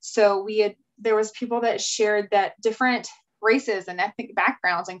gaps. So there was people that shared that different races and ethnic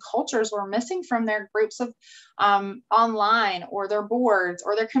backgrounds and cultures were missing from their groups of online or their boards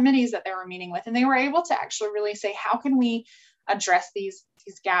or their committees that they were meeting with. And they were able to actually really say, how can we address these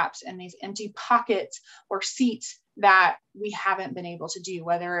gaps and these empty pockets or seats that we haven't been able to do,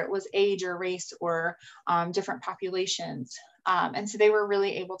 whether it was age or race or different populations. And so they were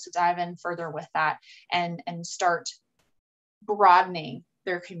really able to dive in further with that and start broadening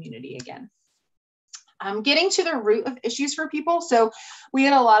their community again. getting to the root of issues for people. So we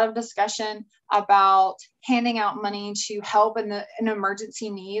had a lot of discussion about handing out money to help in emergency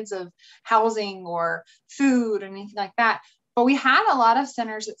needs of housing or food or anything like that. But we had a lot of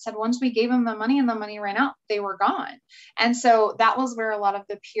centers that said once we gave them the money and the money ran out, they were gone. And so that was where a lot of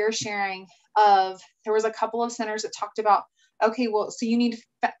the peer sharing there was a couple of centers that talked about, okay, well, so you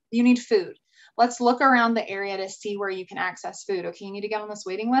need food. Let's look around the area to see where you can access food. Okay, you need to get on this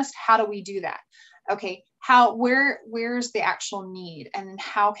waiting list. How do we do that? Okay, where's the actual need? And then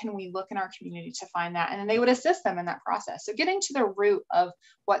how can we look in our community to find that? And then they would assist them in that process. So getting to the root of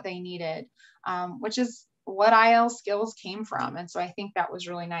what they needed, which is what IL skills came from. And so I think that was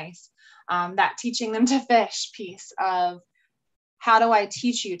really nice. That teaching them to fish piece of how do I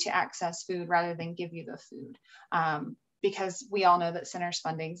teach you to access food rather than give you the food? Because we all know that centers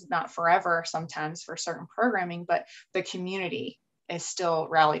funding is not forever sometimes for certain programming, but the community is still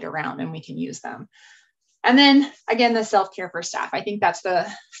rallied around and we can use them. And then again, the self-care for staff. I think that's the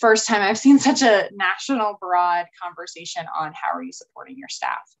first time I've seen such a national broad conversation on how are you supporting your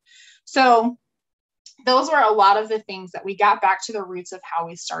staff. So those were a lot of the things that we got back to the roots of how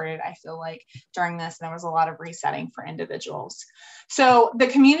we started, I feel like, during this. And there was a lot of resetting for individuals. So the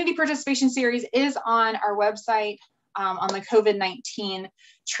community participation series is on our website on the COVID-19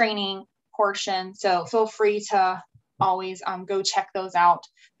 training portion. So feel free to always go check those out.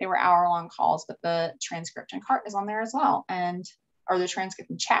 They were hour-long calls, but the transcript and cart is on there as well. Or the transcript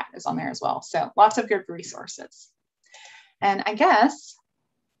and chat is on there as well. So lots of good resources. And I guess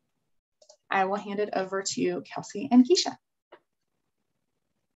I will hand it over to Kelsey and Keisha.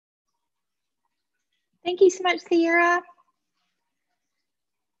 Thank you so much, Sierra.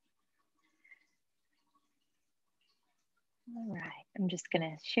 All right, I'm just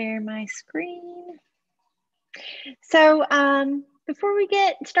gonna share my screen. So before we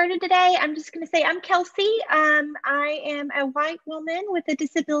get started today, I'm just gonna say I'm Kelsey. I am a white woman with a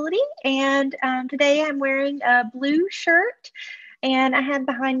disability, and today I'm wearing a blue shirt, and I have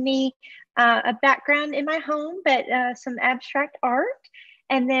behind me a background in my home, but some abstract art.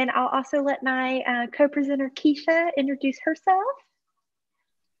 And then I'll also let my co-presenter Keisha introduce herself.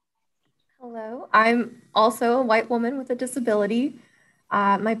 Hello, I'm also a white woman with a disability.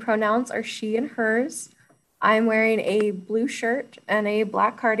 My pronouns are she and hers. I'm wearing a blue shirt and a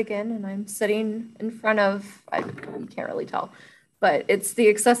black cardigan, and I'm sitting in front of, you can't really tell, but it's the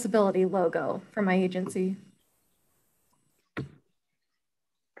accessibility logo for my agency.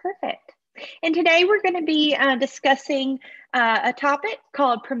 Perfect. And today we're going to be discussing a topic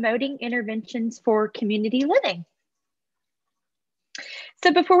called promoting interventions for community living.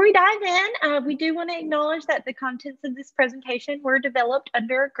 So before we dive in, we do want to acknowledge that the contents of this presentation were developed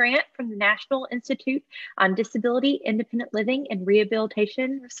under a grant from the National Institute on Disability, Independent Living, and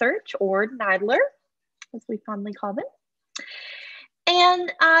Rehabilitation Research, or NIDLR, as we fondly call them.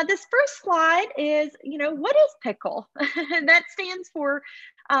 And this first slide is, what is PICLE? That stands for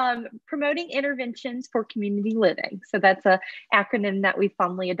Promoting Interventions for Community Living. So that's an acronym that we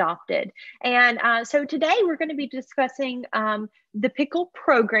fondly adopted. And so today we're going to be discussing the PICLE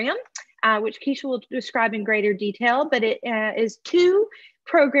program, which Keisha will describe in greater detail, but it is two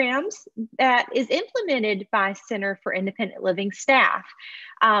programs that is implemented by Center for Independent Living staff.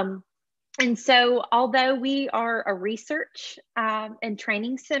 And so although we are a research and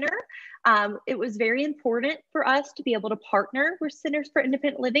training center, it was very important for us to be able to partner with Centers for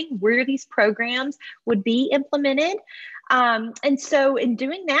Independent Living where these programs would be implemented. And so in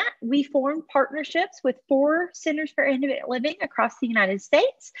doing that, we formed partnerships with 4 Centers for Independent Living across the United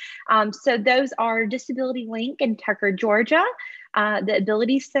States. So those are Disability Link in Tucker, Georgia, the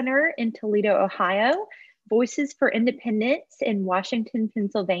Ability Center in Toledo, Ohio, Voices for Independence in Washington,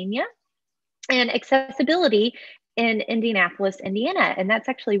 Pennsylvania, and Accessibility in Indianapolis, Indiana. And that's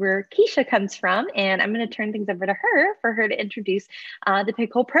actually where Keisha comes from. And I'm going to turn things over to her for her to introduce the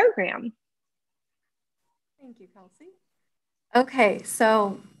PICLE program. Thank you, Kelsey. Okay,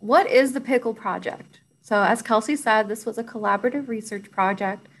 so what is the PICLE project? So as Kelsey said, this was a collaborative research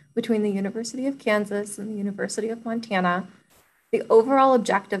project between the University of Kansas and the University of Montana. The overall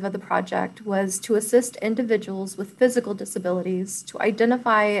objective of the project was to assist individuals with physical disabilities to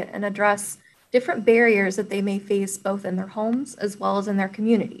identify and address different barriers that they may face both in their homes as well as in their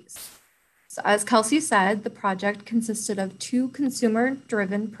communities. So as Kelsey said, the project consisted of 2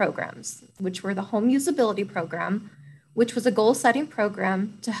 consumer-driven programs, which were the Home Usability Program, which was a goal-setting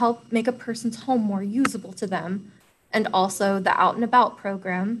program to help make a person's home more usable to them, and also the Out and About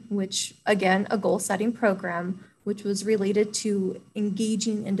program, which, again, a goal-setting program, which was related to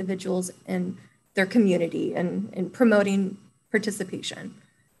engaging individuals in their community and promoting participation.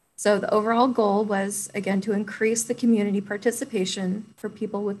 So the overall goal was, again, to increase the community participation for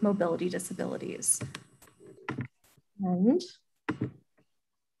people with mobility disabilities. And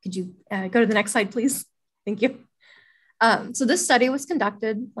could you go to the next slide, please? Thank you. So this study was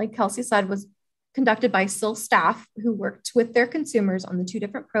conducted, like Kelsey said, was conducted by SIL staff who worked with their consumers on the 2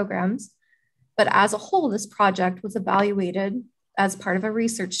 different programs. But as a whole, this project was evaluated as part of a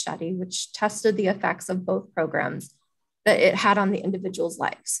research study, which tested the effects of both programs that it had on the individuals'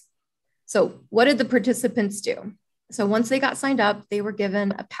 lives. So what did the participants do? So once they got signed up, they were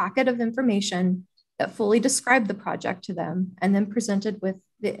given a packet of information that fully described the project to them and then presented with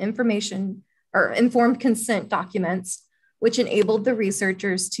the information or informed consent documents, which enabled the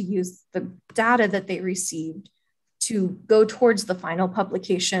researchers to use the data that they received to go towards the final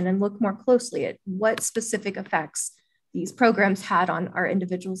publication and look more closely at what specific effects these programs had on our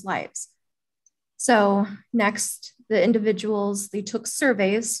individuals' lives. So next, the individuals, they took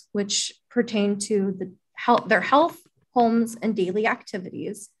surveys which pertain to their health, homes, and daily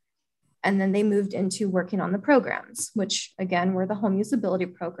activities. And then they moved into working on the programs, which again were the home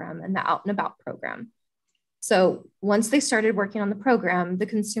usability program and the out and about program. So once they started working on the program, the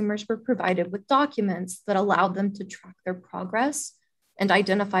consumers were provided with documents that allowed them to track their progress and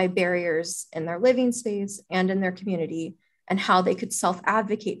identify barriers in their living space and in their community and how they could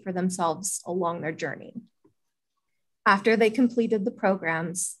self-advocate for themselves along their journey. After they completed the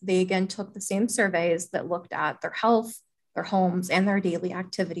programs, they again took the same surveys that looked at their health, their homes, and their daily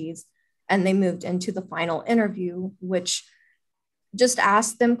activities, and they moved into the final interview, which just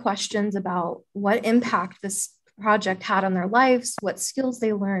asked them questions about what impact this project had on their lives, what skills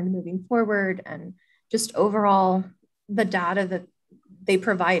they learned moving forward, and just overall the data that they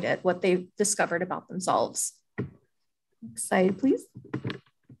provided, what they discovered about themselves. Next slide, please.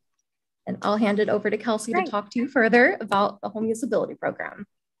 And I'll hand it over to Kelsey to talk to you further about the home usability program.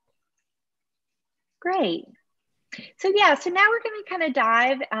 Great. So yeah, so now we're going to kind of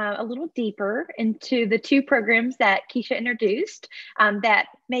dive a little deeper into the 2 programs that Keisha introduced that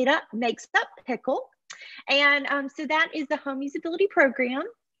makes up Pickle. And so that is the home usability program.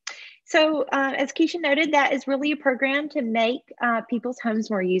 So as Keisha noted, that is really a program to make people's homes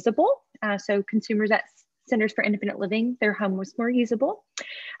more usable. So consumers at Centers for Independent Living, their home was more usable.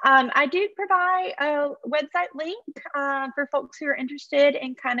 I do provide a website link for folks who are interested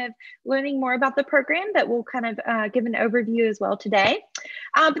in kind of learning more about the program that will kind of give an overview as well today.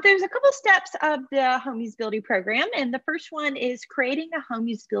 But there's a couple steps of the home usability program. And the first one is creating a home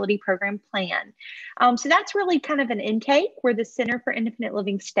usability program plan. So that's really kind of an intake where the Center for Independent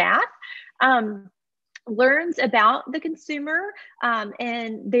Living staff learns about the consumer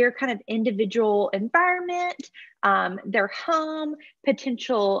and their kind of individual environment, their home,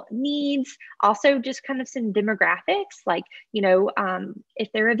 potential needs, also just kind of some demographics, like, you know,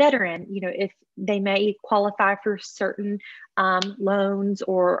 if they're a veteran, you know, if they may qualify for certain loans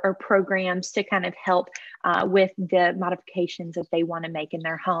or programs to kind of help with the modifications that they want to make in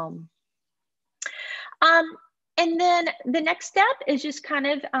their home. And then the next step is just kind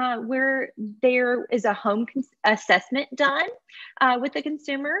of where there is a home assessment done with the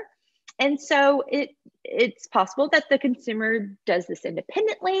consumer. And so it's possible that the consumer does this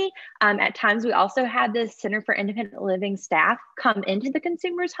independently. At times, we also had the Center for Independent Living staff come into the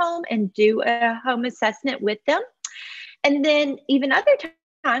consumer's home and do a home assessment with them. And then even other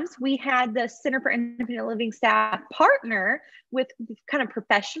times we had the Center for Independent Living staff partner with kind of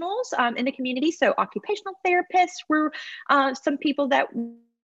professionals in the community. So occupational therapists were some people that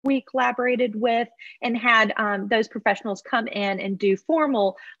we collaborated with and had those professionals come in and do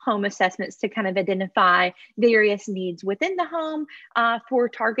formal home assessments to kind of identify various needs within the home for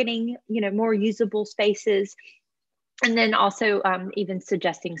targeting, you know, more usable spaces, and then also even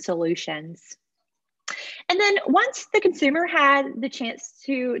suggesting solutions. And then once the consumer had the chance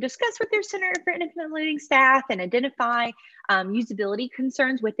to discuss with their Center for Independent Living staff and identify usability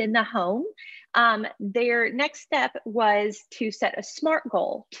concerns within the home, their next step was to set a SMART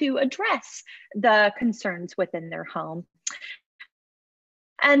goal to address the concerns within their home.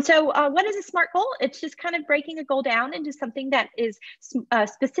 And so what is a SMART goal? It's just kind of breaking a goal down into something that is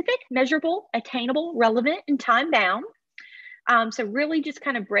specific, measurable, attainable, relevant, and time bound. So really just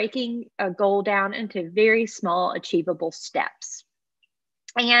kind of breaking a goal down into very small achievable steps.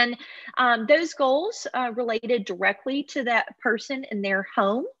 And those goals related directly to that person in their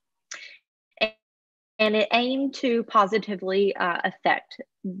home. And it aimed to positively affect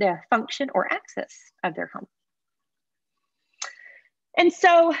the function or access of their home. And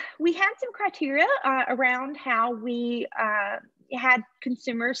so we had some criteria around how we had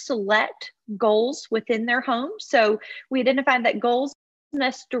consumers select goals within their home. So we identified that goals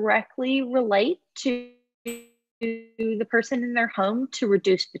must directly relate to the person in their home to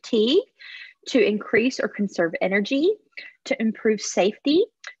reduce fatigue, to increase or conserve energy, to improve safety,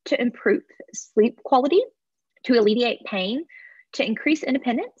 to improve sleep quality, to alleviate pain, to increase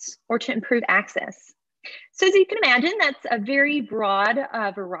independence, or to improve access. So as you can imagine, that's a very broad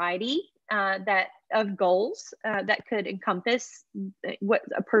variety of goals that could encompass what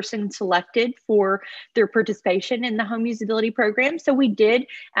a person selected for their participation in the home usability program. So we did,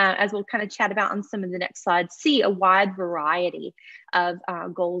 as we'll kind of chat about on some of the next slides, see a wide variety of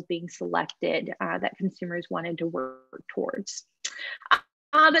goals being selected that consumers wanted to work towards.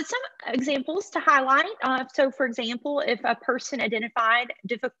 But some examples to highlight. So for example, if a person identified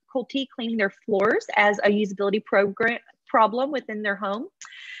difficulty cleaning their floors as a usability problem within their home,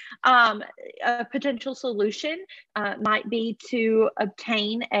 a potential solution might be to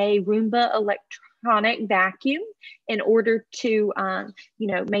obtain a Roomba electronic vacuum in order to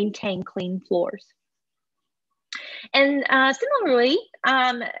maintain clean floors. And similarly,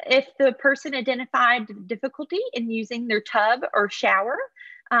 if the person identified difficulty in using their tub or shower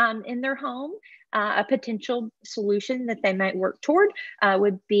in their home, a potential solution that they might work toward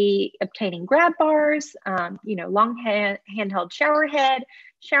would be obtaining grab bars, long handheld shower head,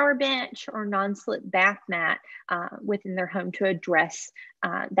 shower bench, or non-slip bath mat within their home to address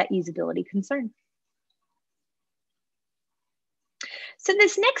that usability concern. So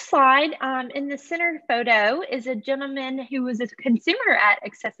this next slide in the center photo is a gentleman who was a consumer at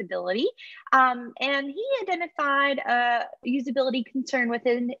Accessibility, and he identified a usability concern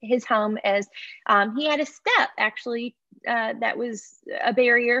within his home as he had a step actually that was a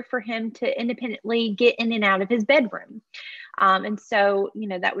barrier for him to independently get in and out of his bedroom. And so,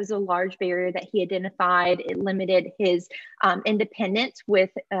 that was a large barrier that he identified. It limited his independence with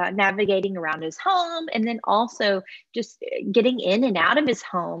navigating around his home, and then also just getting in and out of his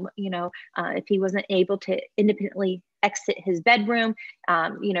home. If he wasn't able to independently exit his bedroom,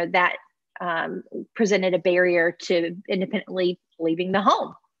 that presented a barrier to independently leaving the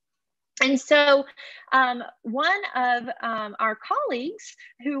home. And so one of our colleagues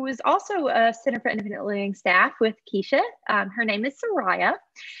who was also a Center for Independent Living staff with Keisha, her name is Soraya,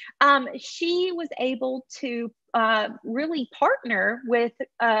 she was able to really partner with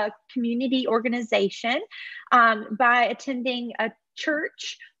a community organization by attending a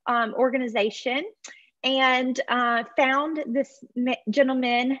church organization and found this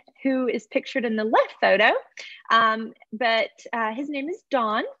gentleman who is pictured in the left photo, but his name is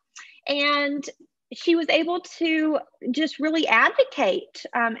Don. And she was able to just really advocate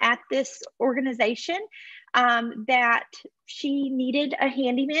at this organization that she needed a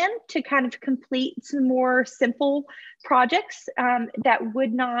handyman to kind of complete some more simple projects that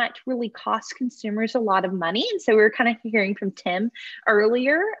would not really cost consumers a lot of money. And so we were kind of hearing from Tim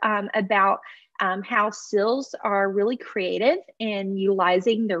earlier about how CILs are really creative in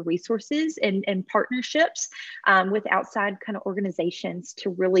utilizing their resources and partnerships with outside kind of organizations to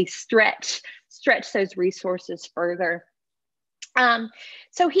really stretch those resources further.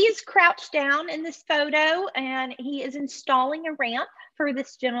 So he's crouched down in this photo and he is installing a ramp for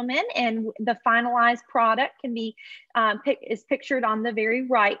this gentleman, and the finalized product can be is pictured on the very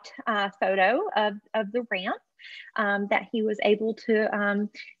right photo of the ramp that he was able to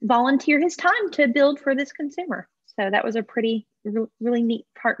volunteer his time to build for this consumer. So that was a really neat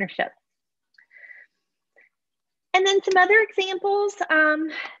partnership. And then some other examples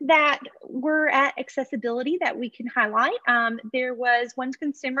that were at Accessibility that we can highlight. There was one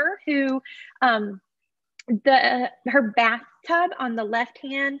consumer who her bathtub on the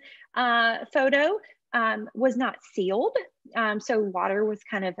left-hand photo was not sealed. So water was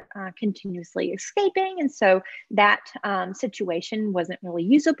kind of continuously escaping. And so that situation wasn't really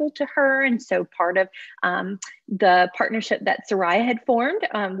usable to her. And so part of the partnership that Soraya had formed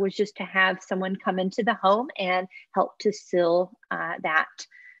was just to have someone come into the home and help to seal that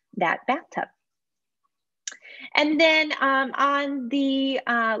bathtub. And then on the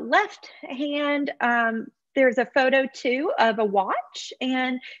left hand, there's a photo too of a watch,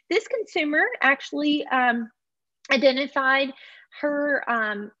 and this consumer actually identified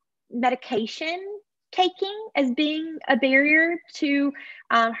her medication taking as being a barrier to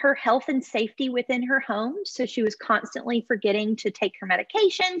her health and safety within her home. So she was constantly forgetting to take her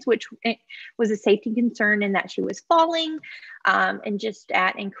medications, which was a safety concern in that she was falling. and just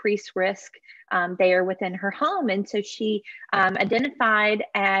at increased risk there within her home. And so she identified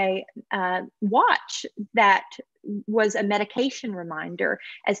a watch that was a medication reminder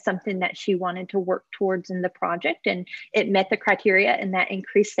as something that she wanted to work towards in the project, and it met the criteria and that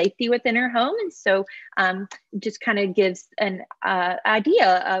increased safety within her home. And so just kind of gives an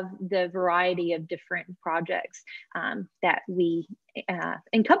idea of the variety of different projects that we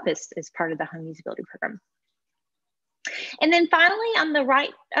encompass as part of the home usability program. And then finally, on the right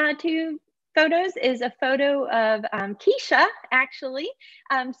two photos is a photo of Keisha, actually.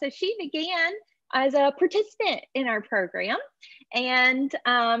 So she began as a participant in our program and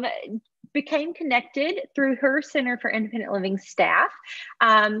became connected through her Center for Independent Living staff,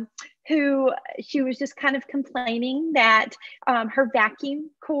 who she was just kind of complaining that her vacuum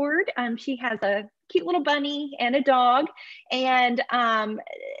cord, she has a cute little bunny and a dog, and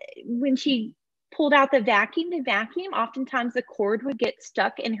when she pulled out the vacuum, oftentimes the cord would get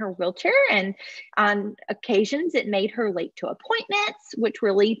stuck in her wheelchair, and on occasions it made her late to appointments, which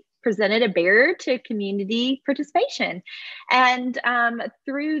really presented a barrier to community participation. And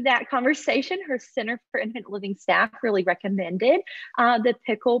through that conversation, her Center for Independent Living staff really recommended the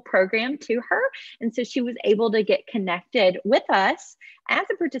PICL program to her. And so she was able to get connected with us as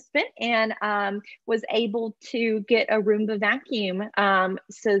a participant and was able to get a Roomba vacuum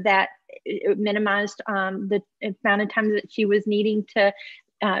so that it minimized the amount of time that she was needing to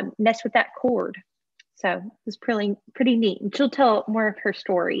mess with that cord. So it was pretty neat. And she'll tell more of her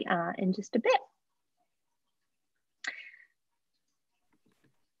story in just a bit.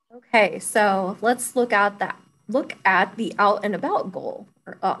 Okay, so let's look at the Out and About goal,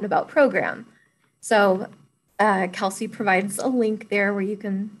 or Out and About program. So Kelsey provides a link there where you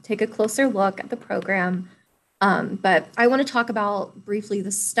can take a closer look at the program. But I want to talk about briefly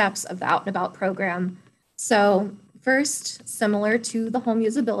the steps of the Out and About program. So first, similar to the home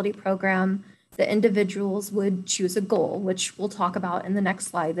usability program, the individuals would choose a goal, which we'll talk about in the next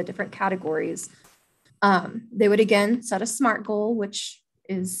slide, the different categories. They would again set a SMART goal, which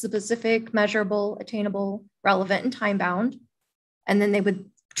is specific, measurable, attainable, relevant, and time-bound. And then they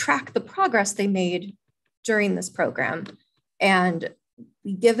would track the progress they made during this program. And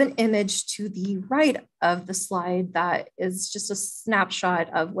we give an image to the right of the slide that is just a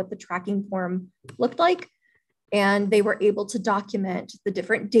snapshot of what the tracking form looked like. And they were able to document the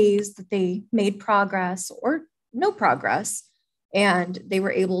different days that they made progress or no progress. And they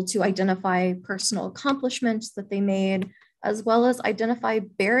were able to identify personal accomplishments that they made, as well as identify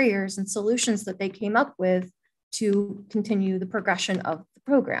barriers and solutions that they came up with to continue the progression of the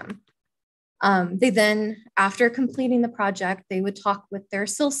program. They then, after completing the project, they would talk with their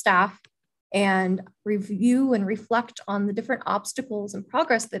SIL staff and review and reflect on the different obstacles and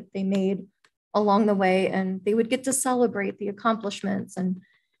progress that they made along the way, and they would get to celebrate the accomplishments and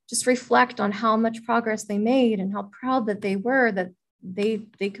just reflect on how much progress they made and how proud that they were that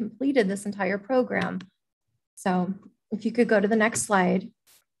they completed this entire program. So if you could go to the next slide.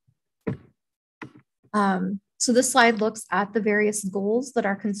 So this slide looks at the various goals that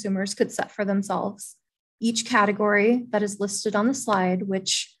our consumers could set for themselves. Each category that is listed on the slide,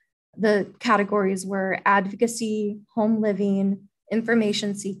 which the categories were advocacy, home living,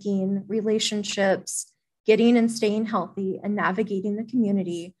 information seeking, relationships, getting and staying healthy, and navigating the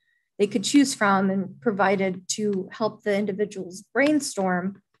community, they could choose from and provided to help the individuals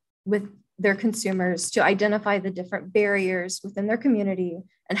brainstorm with their consumers to identify the different barriers within their community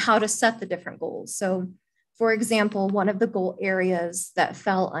and how to set the different goals. So for example, one of the goal areas that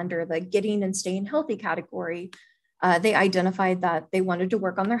fell under the getting and staying healthy category, they identified that they wanted to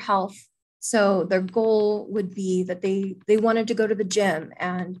work on their health. So their goal would be that they wanted to go to the gym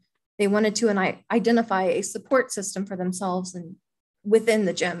and they wanted to identify a support system for themselves and within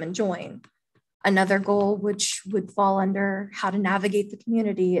the gym and join. Another goal, which would fall under how to navigate the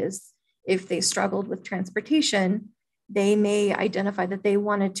community, is if they struggled with transportation, they may identify that they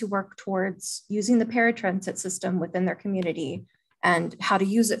wanted to work towards using the paratransit system within their community and how to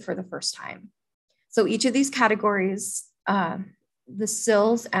use it for the first time. So each of these categories, the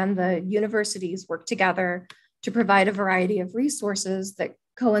SILs and the universities work together to provide a variety of resources that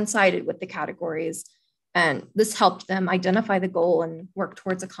coincided with the categories. And this helped them identify the goal and work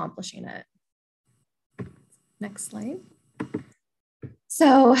towards accomplishing it. Next slide.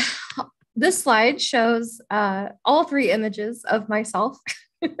 So this slide shows all three images of myself.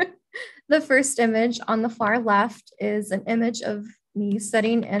 The first image on the far left is an image of me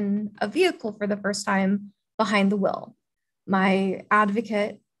sitting in a vehicle for the first time behind the wheel. My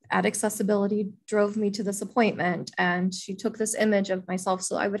advocate at Accessibility drove me to this appointment and she took this image of myself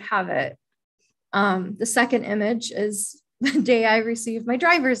so I would have it. The second image is the day I received my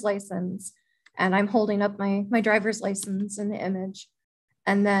driver's license. And I'm holding up my driver's license in the image.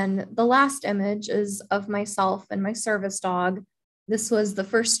 And then the last image is of myself and my service dog. This was the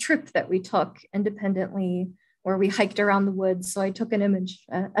first trip that we took independently, where we hiked around the woods. So I took an image,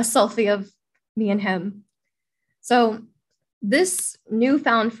 a selfie of me and him. So this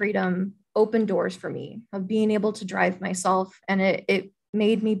newfound freedom opened doors for me of being able to drive myself. And it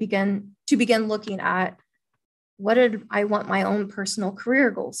made me begin looking at, what did I want my own personal career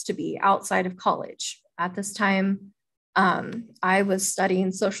goals to be outside of college? At this time, I was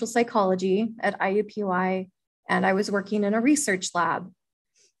studying social psychology at IUPUI, and I was working in a research lab.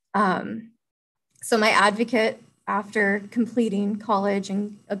 So my advocate, after completing college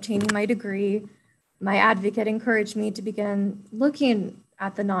and obtaining my degree, my advocate encouraged me to begin looking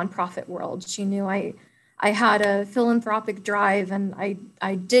at the nonprofit world. She knew I had a philanthropic drive, and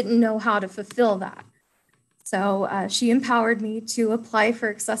I didn't know how to fulfill that. So she empowered me to apply for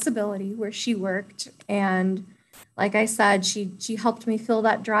accessibility where she worked. And like I said, she helped me fill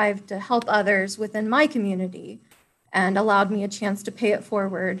that drive to help others within my community and allowed me a chance to pay it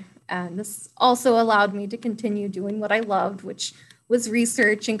forward. And this also allowed me to continue doing what I loved, which was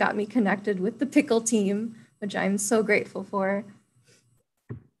research, and got me connected with the Pickle team, which I'm so grateful for.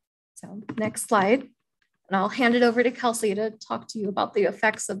 So next slide. And I'll hand it over to Kelsey to talk to you about the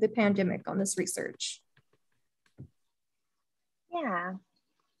effects of the pandemic on this research. Yeah,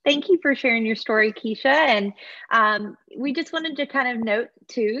 thank you for sharing your story, Keisha. And we just wanted to kind of note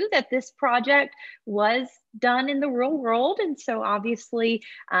too that this project was done in the real world. And so obviously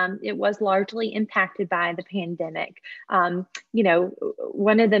it was largely impacted by the pandemic. You know,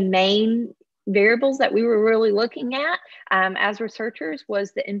 one of the main variables that we were really looking at as researchers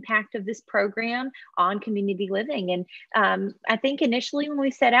was the impact of this program on community living. And I think initially when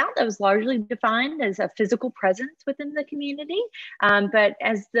we set out, that was largely defined as a physical presence within the community. But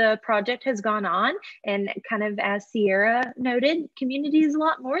as the project has gone on, and kind of as Sierra noted, community is a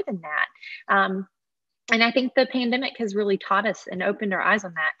lot more than that. And I think the pandemic has really taught us and opened our eyes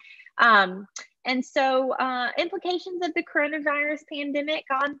on that. And so implications of the coronavirus pandemic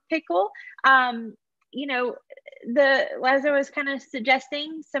on Pickle, you know, as I was kind of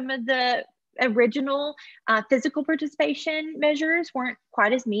suggesting, some of the original physical participation measures weren't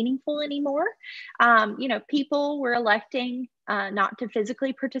quite as meaningful anymore. You know, people were electing not to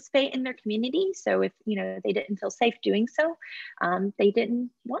physically participate in their community. So if, you know, they didn't feel safe doing so, they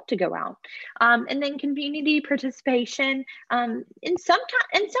didn't want to go out. And then community participation in some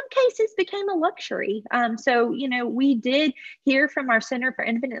cases became a luxury. So, you know, we did hear from our Center for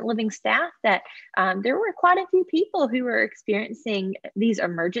Independent Living staff that there were quite a few people who were experiencing these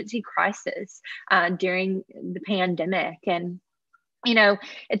emergency crises during the pandemic. And you know,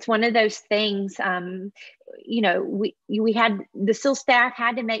 it's one of those things, you know, we had, the SIL staff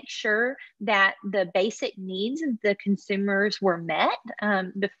had to make sure that the basic needs of the consumers were met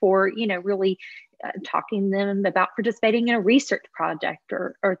before, you know, really talking to them about participating in a research project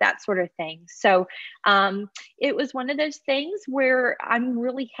or that sort of thing. So it was one of those things where I'm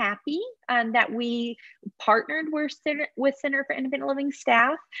really happy that we partnered with Center for Independent Living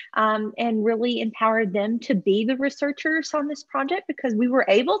staff and really empowered them to be the researchers on this project, because we were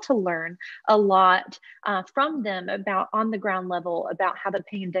able to learn a lot from them about on the ground level about how the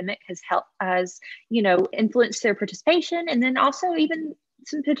pandemic has helped us, you know, influence their participation, and then also even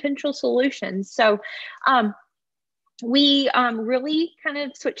some potential solutions. So we really kind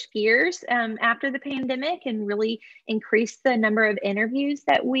of switched gears after the pandemic and really increased the number of interviews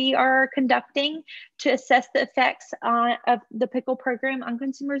that we are conducting to assess the effects of the Pickle program on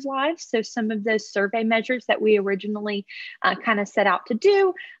consumers' lives. So some of those survey measures that we originally kind of set out to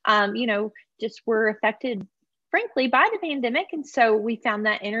do, you know, just were affected frankly by the pandemic. And so we found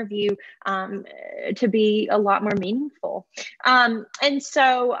that interview to be a lot more meaningful. And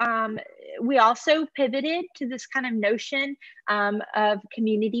so we also pivoted to this kind of notion of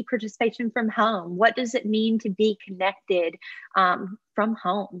community participation from home. What does it mean to be connected from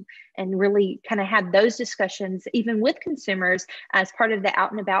home? And really kind of had those discussions even with consumers as part of the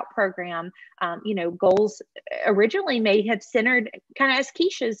Out and About program. You know, goals originally may have centered, kind of as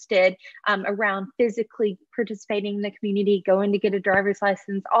Keisha's did, around physically participating in the community, going to get a driver's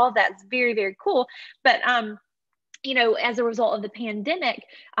license. All of that's very, very cool. But you know, as a result of the pandemic,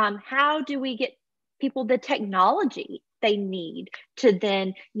 how do we get people the technology they need to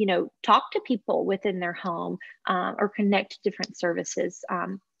then, you know, talk to people within their home or connect to different services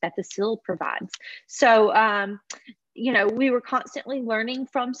that the SIL provides? So you know, we were constantly learning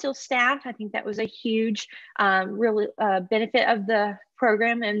from SIL staff. I think that was a huge really benefit of the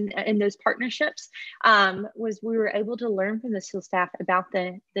program and those partnerships, was we were able to learn from the SIL staff about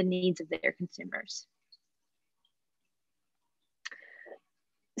the needs of their consumers.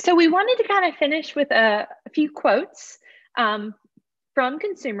 So we wanted to kind of finish with a few quotes from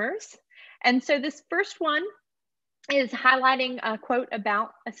consumers. And so this first one is highlighting a quote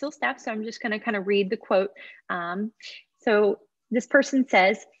about a SIL staff. So I'm just going to kind of read the quote. So this person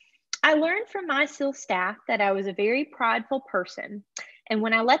says, "I learned from my SIL staff that I was a very prideful person. And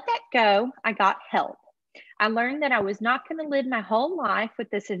when I let that go, I got help. I learned that I was not going to live my whole life with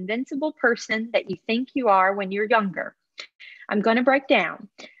this invincible person that you think you are when you're younger. I'm going to break down.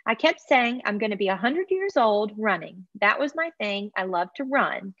 I kept saying I'm going to be 100 years old running. That was my thing. I love to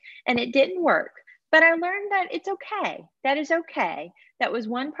run. And it didn't work. But I learned that it's okay. That is okay. That was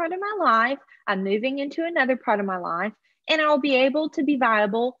one part of my life. I'm moving into another part of my life, and I'll be able to be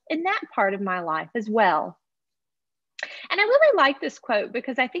viable in that part of my life as well." And I really like this quote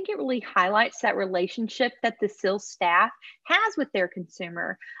because I think it really highlights that relationship that the SIL staff has with their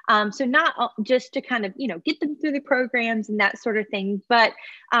consumer. So not just to kind of, you know, get them through the programs and that sort of thing, but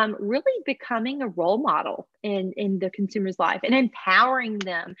really becoming a role model in the consumer's life and empowering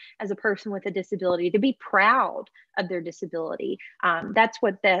them as a person with a disability to be proud of their disability. That's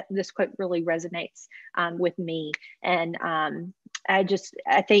what this quote really resonates with me. And I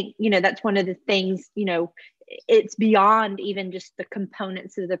think, you know, that's one of the things, you know, it's beyond even just the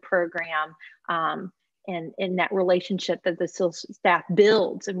components of the program, and that relationship that the SIL staff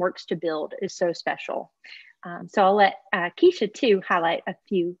builds and works to build is so special. So I'll let Keisha too highlight a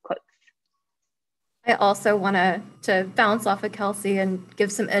few quotes. I also want to bounce off of Kelsey and give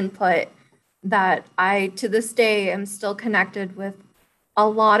some input that I, to this day, am still connected with a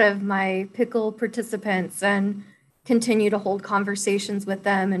lot of my PICL participants and continue to hold conversations with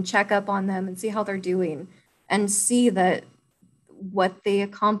them and check up on them and see how they're doing, and see that what they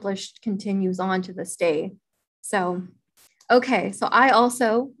accomplished continues on to this day. So, okay, so I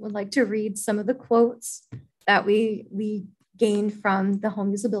also would like to read some of the quotes that we gained from the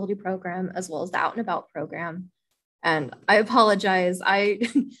Home Usability Program as well as the Out and About program. And I apologize, I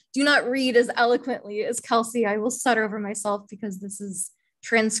do not read as eloquently as Kelsey. I will stutter over myself because this is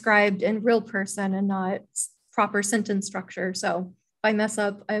transcribed in real person and not proper sentence structure. So if I mess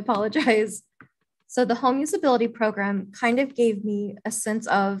up, I apologize. So the Home Usability Program kind of gave me a sense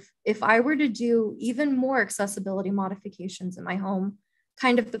of, if I were to do even more accessibility modifications in my home,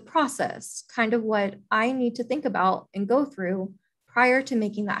 kind of the process, kind of what I need to think about and go through prior to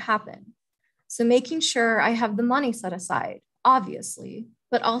making that happen. So making sure I have the money set aside, obviously,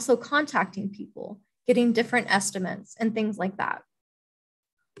 but also contacting people, getting different estimates and things like that.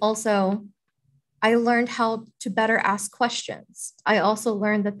 Also, I learned how to better ask questions. I also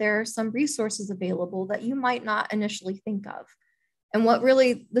learned that there are some resources available that you might not initially think of. And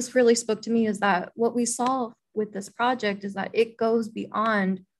this really spoke to me is that what we saw with this project is that it goes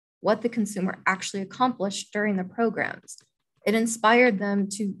beyond what the consumer actually accomplished during the programs. It inspired them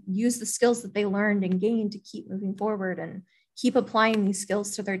to use the skills that they learned and gained to keep moving forward and keep applying these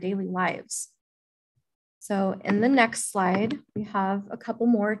skills to their daily lives. So in the next slide, we have a couple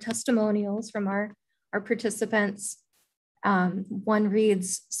more testimonials from our participants. One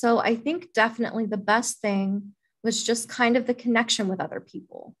reads, "So I think definitely the best thing was just kind of the connection with other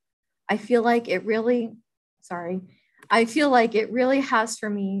people. I feel like it really has for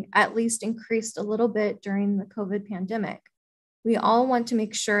me at least increased a little bit during the COVID pandemic. We all want to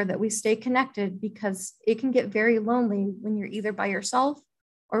make sure that we stay connected because it can get very lonely when you're either by yourself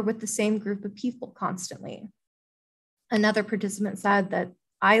or with the same group of people constantly." Another participant said that,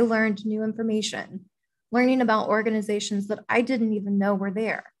 "I learned new information, learning about organizations that I didn't even know were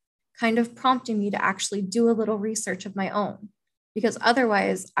there, kind of prompting me to actually do a little research of my own, because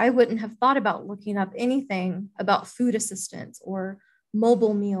otherwise I wouldn't have thought about looking up anything about food assistance or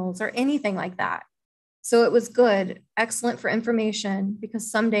mobile meals or anything like that. So it was good, excellent for information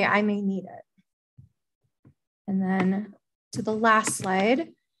because someday I may need it." And then to the last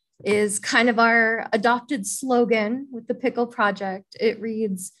slide is kind of our adopted slogan with the PICL project. It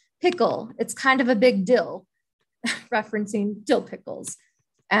reads, "Pickle, it's kind of a big dill," referencing dill pickles.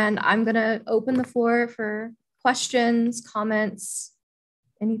 And I'm gonna open the floor for questions, comments,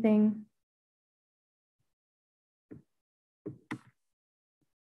 anything.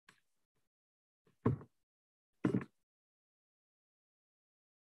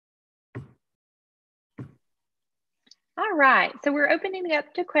 All right, so we're opening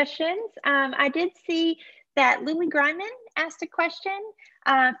up to questions. I did see that Lily Griman asked a question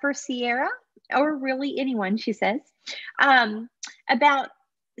for Sierra, or really anyone, she says,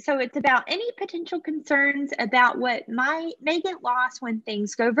 so it's about any potential concerns about what may get lost when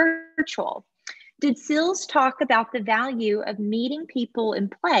things go virtual. Did SILS talk about the value of meeting people in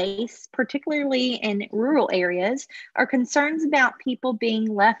place, particularly in rural areas, or concerns about people being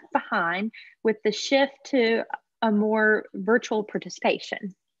left behind with the shift to a more virtual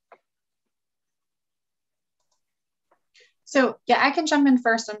participation? So yeah, I can jump in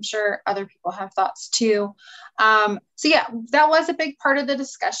first. I'm sure other people have thoughts too. So yeah, that was a big part of the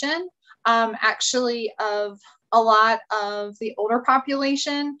discussion, actually, of a lot of the older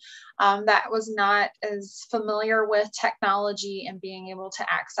population that was not as familiar with technology and being able to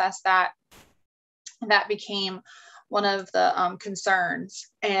access that. That became one of the concerns.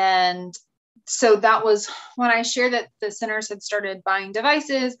 And so that was when I shared that the centers had started buying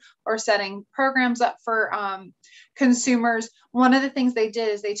devices or setting programs up for consumers. One of the things they did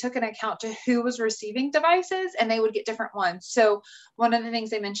is they took an account to who was receiving devices, and they would get different ones. So one of the things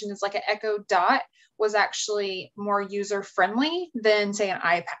they mentioned is like an Echo Dot was actually more user friendly than say an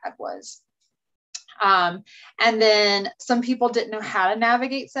iPad was. And then some people didn't know how to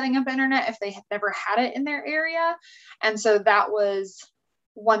navigate setting up internet if they had never had it in their area. And so that was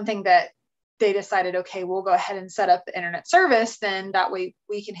one thing that they decided, okay, we'll go ahead and set up the internet service. Then that way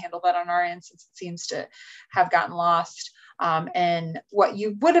we can handle that on our end, since it seems to have gotten lost in what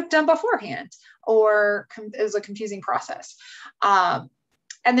you would have done beforehand, or it was a confusing process.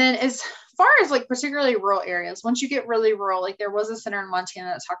 And then as far as like particularly rural areas, once you get really rural, like there was a center in Montana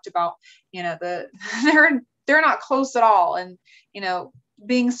that talked about, you know, they're not close at all. And, you know,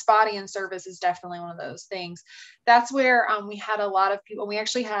 being spotty in service is definitely one of those things. That's where we had a lot of people. We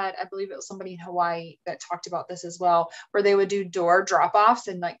actually had, I believe it was somebody in Hawaii that talked about this as well, where they would do door drop-offs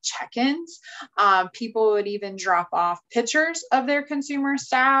and like check-ins. People would even drop off pictures of their consumer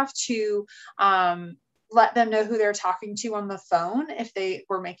staff to let them know who they're talking to on the phone if they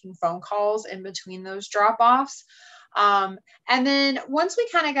were making phone calls in between those drop-offs. And then once we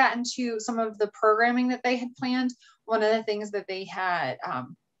kind of got into some of the programming that they had planned, one of the things that they had,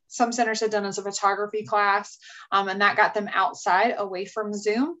 some centers had done as a photography class, and that got them outside away from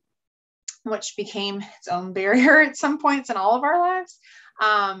Zoom, which became its own barrier at some points in all of our lives.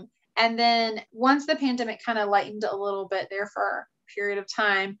 And then once the pandemic kind of lightened a little bit there for period of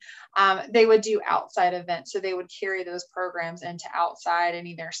time, they would do outside events. So they would carry those programs into outside and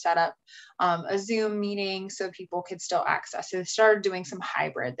either set up a Zoom meeting so people could still access. So they started doing some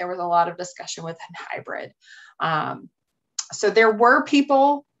hybrid. There was a lot of discussion within hybrid. So there were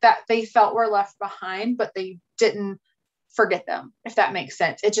people that they felt were left behind, but they didn't forget them, if that makes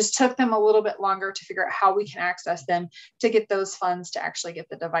sense. It just took them a little bit longer to figure out how we can access them to get those funds to actually get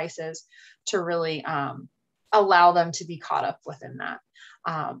the devices to really allow them to be caught up within that.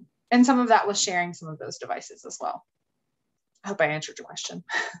 And some of that was sharing some of those devices as well. I hope I answered your question.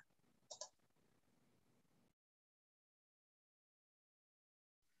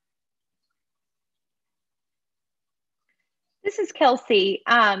 This is Kelsey.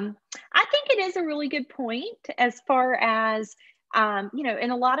 I think it is a really good point as far as, you know,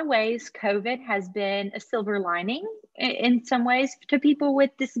 in a lot of ways, COVID has been a silver lining in some ways to people with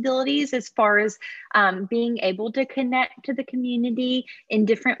disabilities, as far as being able to connect to the community in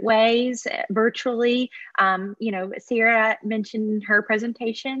different ways virtually. You know, Sierra mentioned in her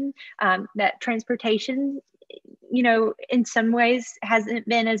presentation that transportation, you know, in some ways hasn't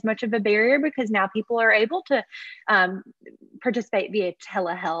been as much of a barrier, because now people are able to participate via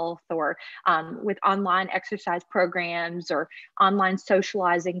telehealth or with online exercise programs or online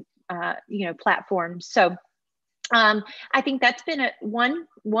socializing, you know, platforms. So I think that's been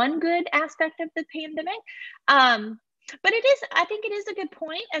one good aspect of the pandemic. But it is, I think it is a good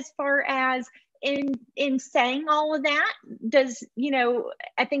point as far as in saying all of that. Does, you know,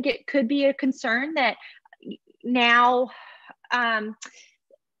 I think it could be a concern that now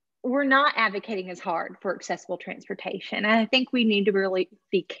we're not advocating as hard for accessible transportation. And I think we need to really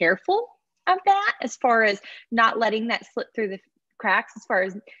be careful of that, as far as not letting that slip through the cracks, as far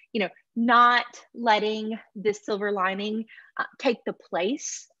as, you know, not letting this silver lining take the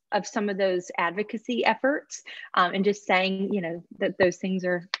place of some of those advocacy efforts, and just saying, you know, that those things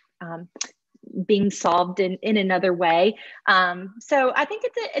are being solved in another way. So I think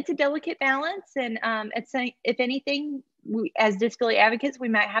it's a delicate balance, and if anything, we, as disability advocates, we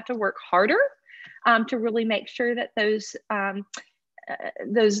might have to work harder to really make sure that those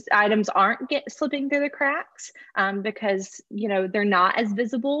items aren't slipping through the cracks, because, you know, they're not as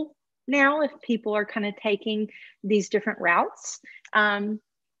visible now if people are kind of taking these different routes.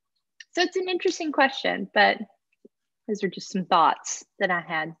 So it's an interesting question, but those are just some thoughts that I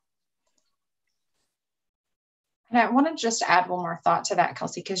had. And I want to just add one more thought to that,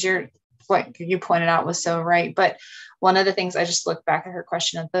 Kelsey, because what you pointed out was so right. But one of the things, I just looked back at her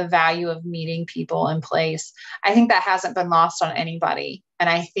question of the value of meeting people in place. I think that hasn't been lost on anybody. And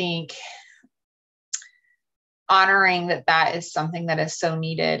I think honoring that is something that is so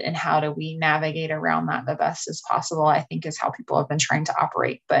needed, and how do we navigate around that the best as possible, I think is how people have been trying to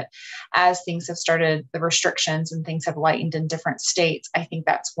operate. But as things have started, the restrictions and things have lightened in different states, I think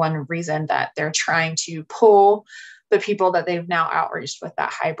that's one reason that they're trying to pull the people that they've now outreached with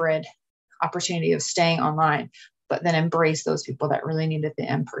that hybrid opportunity of staying online, but then embrace those people that really needed the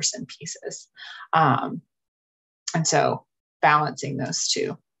in-person pieces. And so balancing those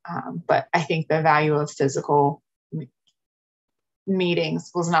two. But I think the value of physical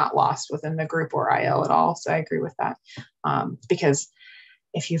meetings was not lost within the group or IO at all. So I agree with that. Because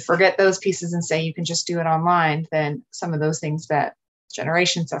if you forget those pieces and say you can just do it online, then some of those things that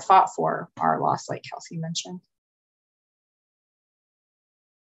generations have fought for are lost, like Kelsey mentioned.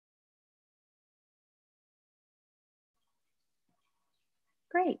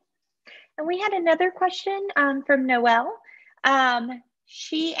 Great. And we had another question from Noelle.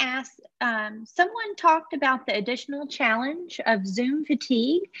 She asked, someone talked about the additional challenge of Zoom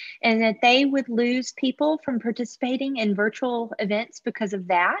fatigue and that they would lose people from participating in virtual events because of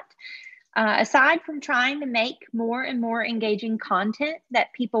that. Aside from trying to make more and more engaging content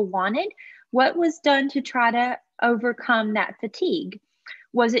that people wanted, what was done to try to overcome that fatigue?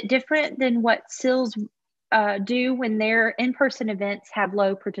 Was it different than what SILs do when their in-person events have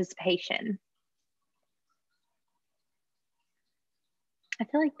low participation? I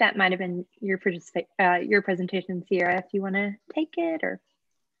feel like that might have been your presentation, Sierra, if you want to take it. Or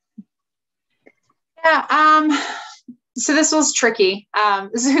yeah, so this was tricky.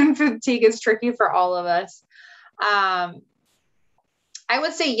 Zoom fatigue is tricky for all of us. I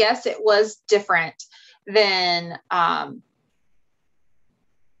would say yes, it was different than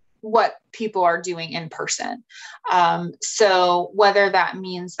what people are doing in person. So whether that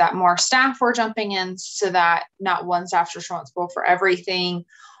means that more staff were jumping in so that not one staff's responsible for everything,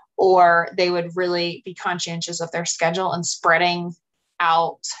 or they would really be conscientious of their schedule and spreading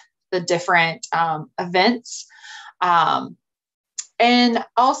out the different events. And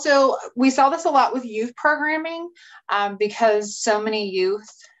also we saw this a lot with youth programming because so many youth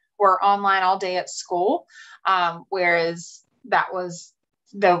were online all day at school, whereas that was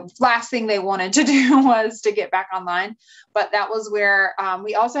the last thing they wanted to do was to get back online. But that was where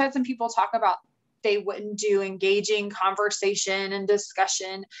we also had some people talk about they wouldn't do engaging conversation and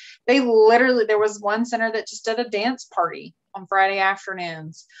discussion. There was one center that just did a dance party on Friday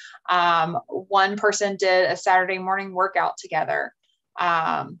afternoons. One person did a Saturday morning workout together.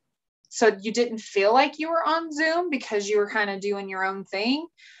 So you didn't feel like you were on Zoom because you were kind of doing your own thing.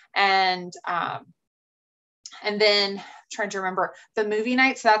 And then trying to remember the movie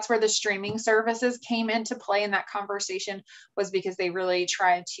nights, that's where the streaming services came into play in that conversation, was because they really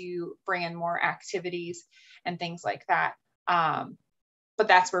tried to bring in more activities and things like that. But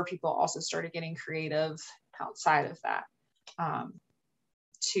that's where people also started getting creative outside of that,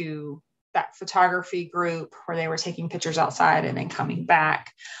 to that photography group where they were taking pictures outside and then coming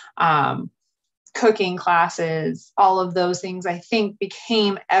back, cooking classes, all of those things, I think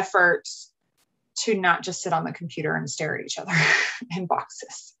became efforts to not just sit on the computer and stare at each other in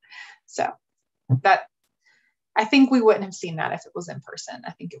boxes. So that, I think we wouldn't have seen that if it was in person.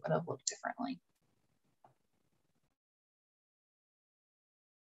 I think it would have looked differently.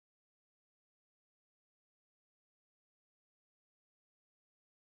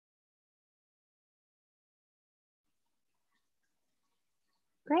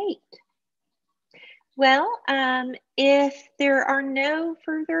 great. Well, if there are no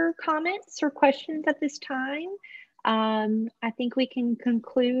further comments or questions at this time, I think we can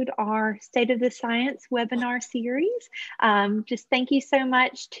conclude our State of the Science webinar series. Just thank you so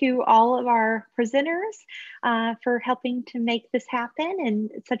much to all of our presenters for helping to make this happen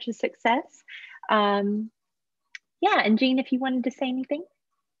and it's such a success. Yeah, and Jean, if you wanted to say anything.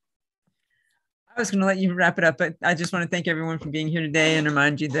 I was going to let you wrap it up, but I just want to thank everyone for being here today and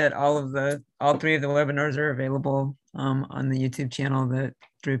remind you that all three of the webinars are available on the YouTube channel that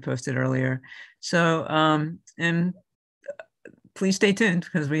Drew posted earlier. So, and please stay tuned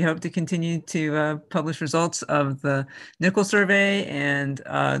because we hope to continue to publish results of the nickel survey and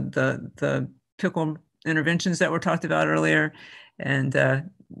the pickle interventions that were talked about earlier, and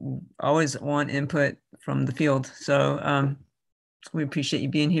always want input from the field. So, we appreciate you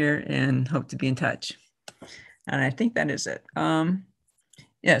being here and hope to be in touch. And I think that is it.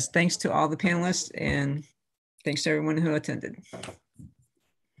 yes, thanks to all the panelists and thanks to everyone who attended.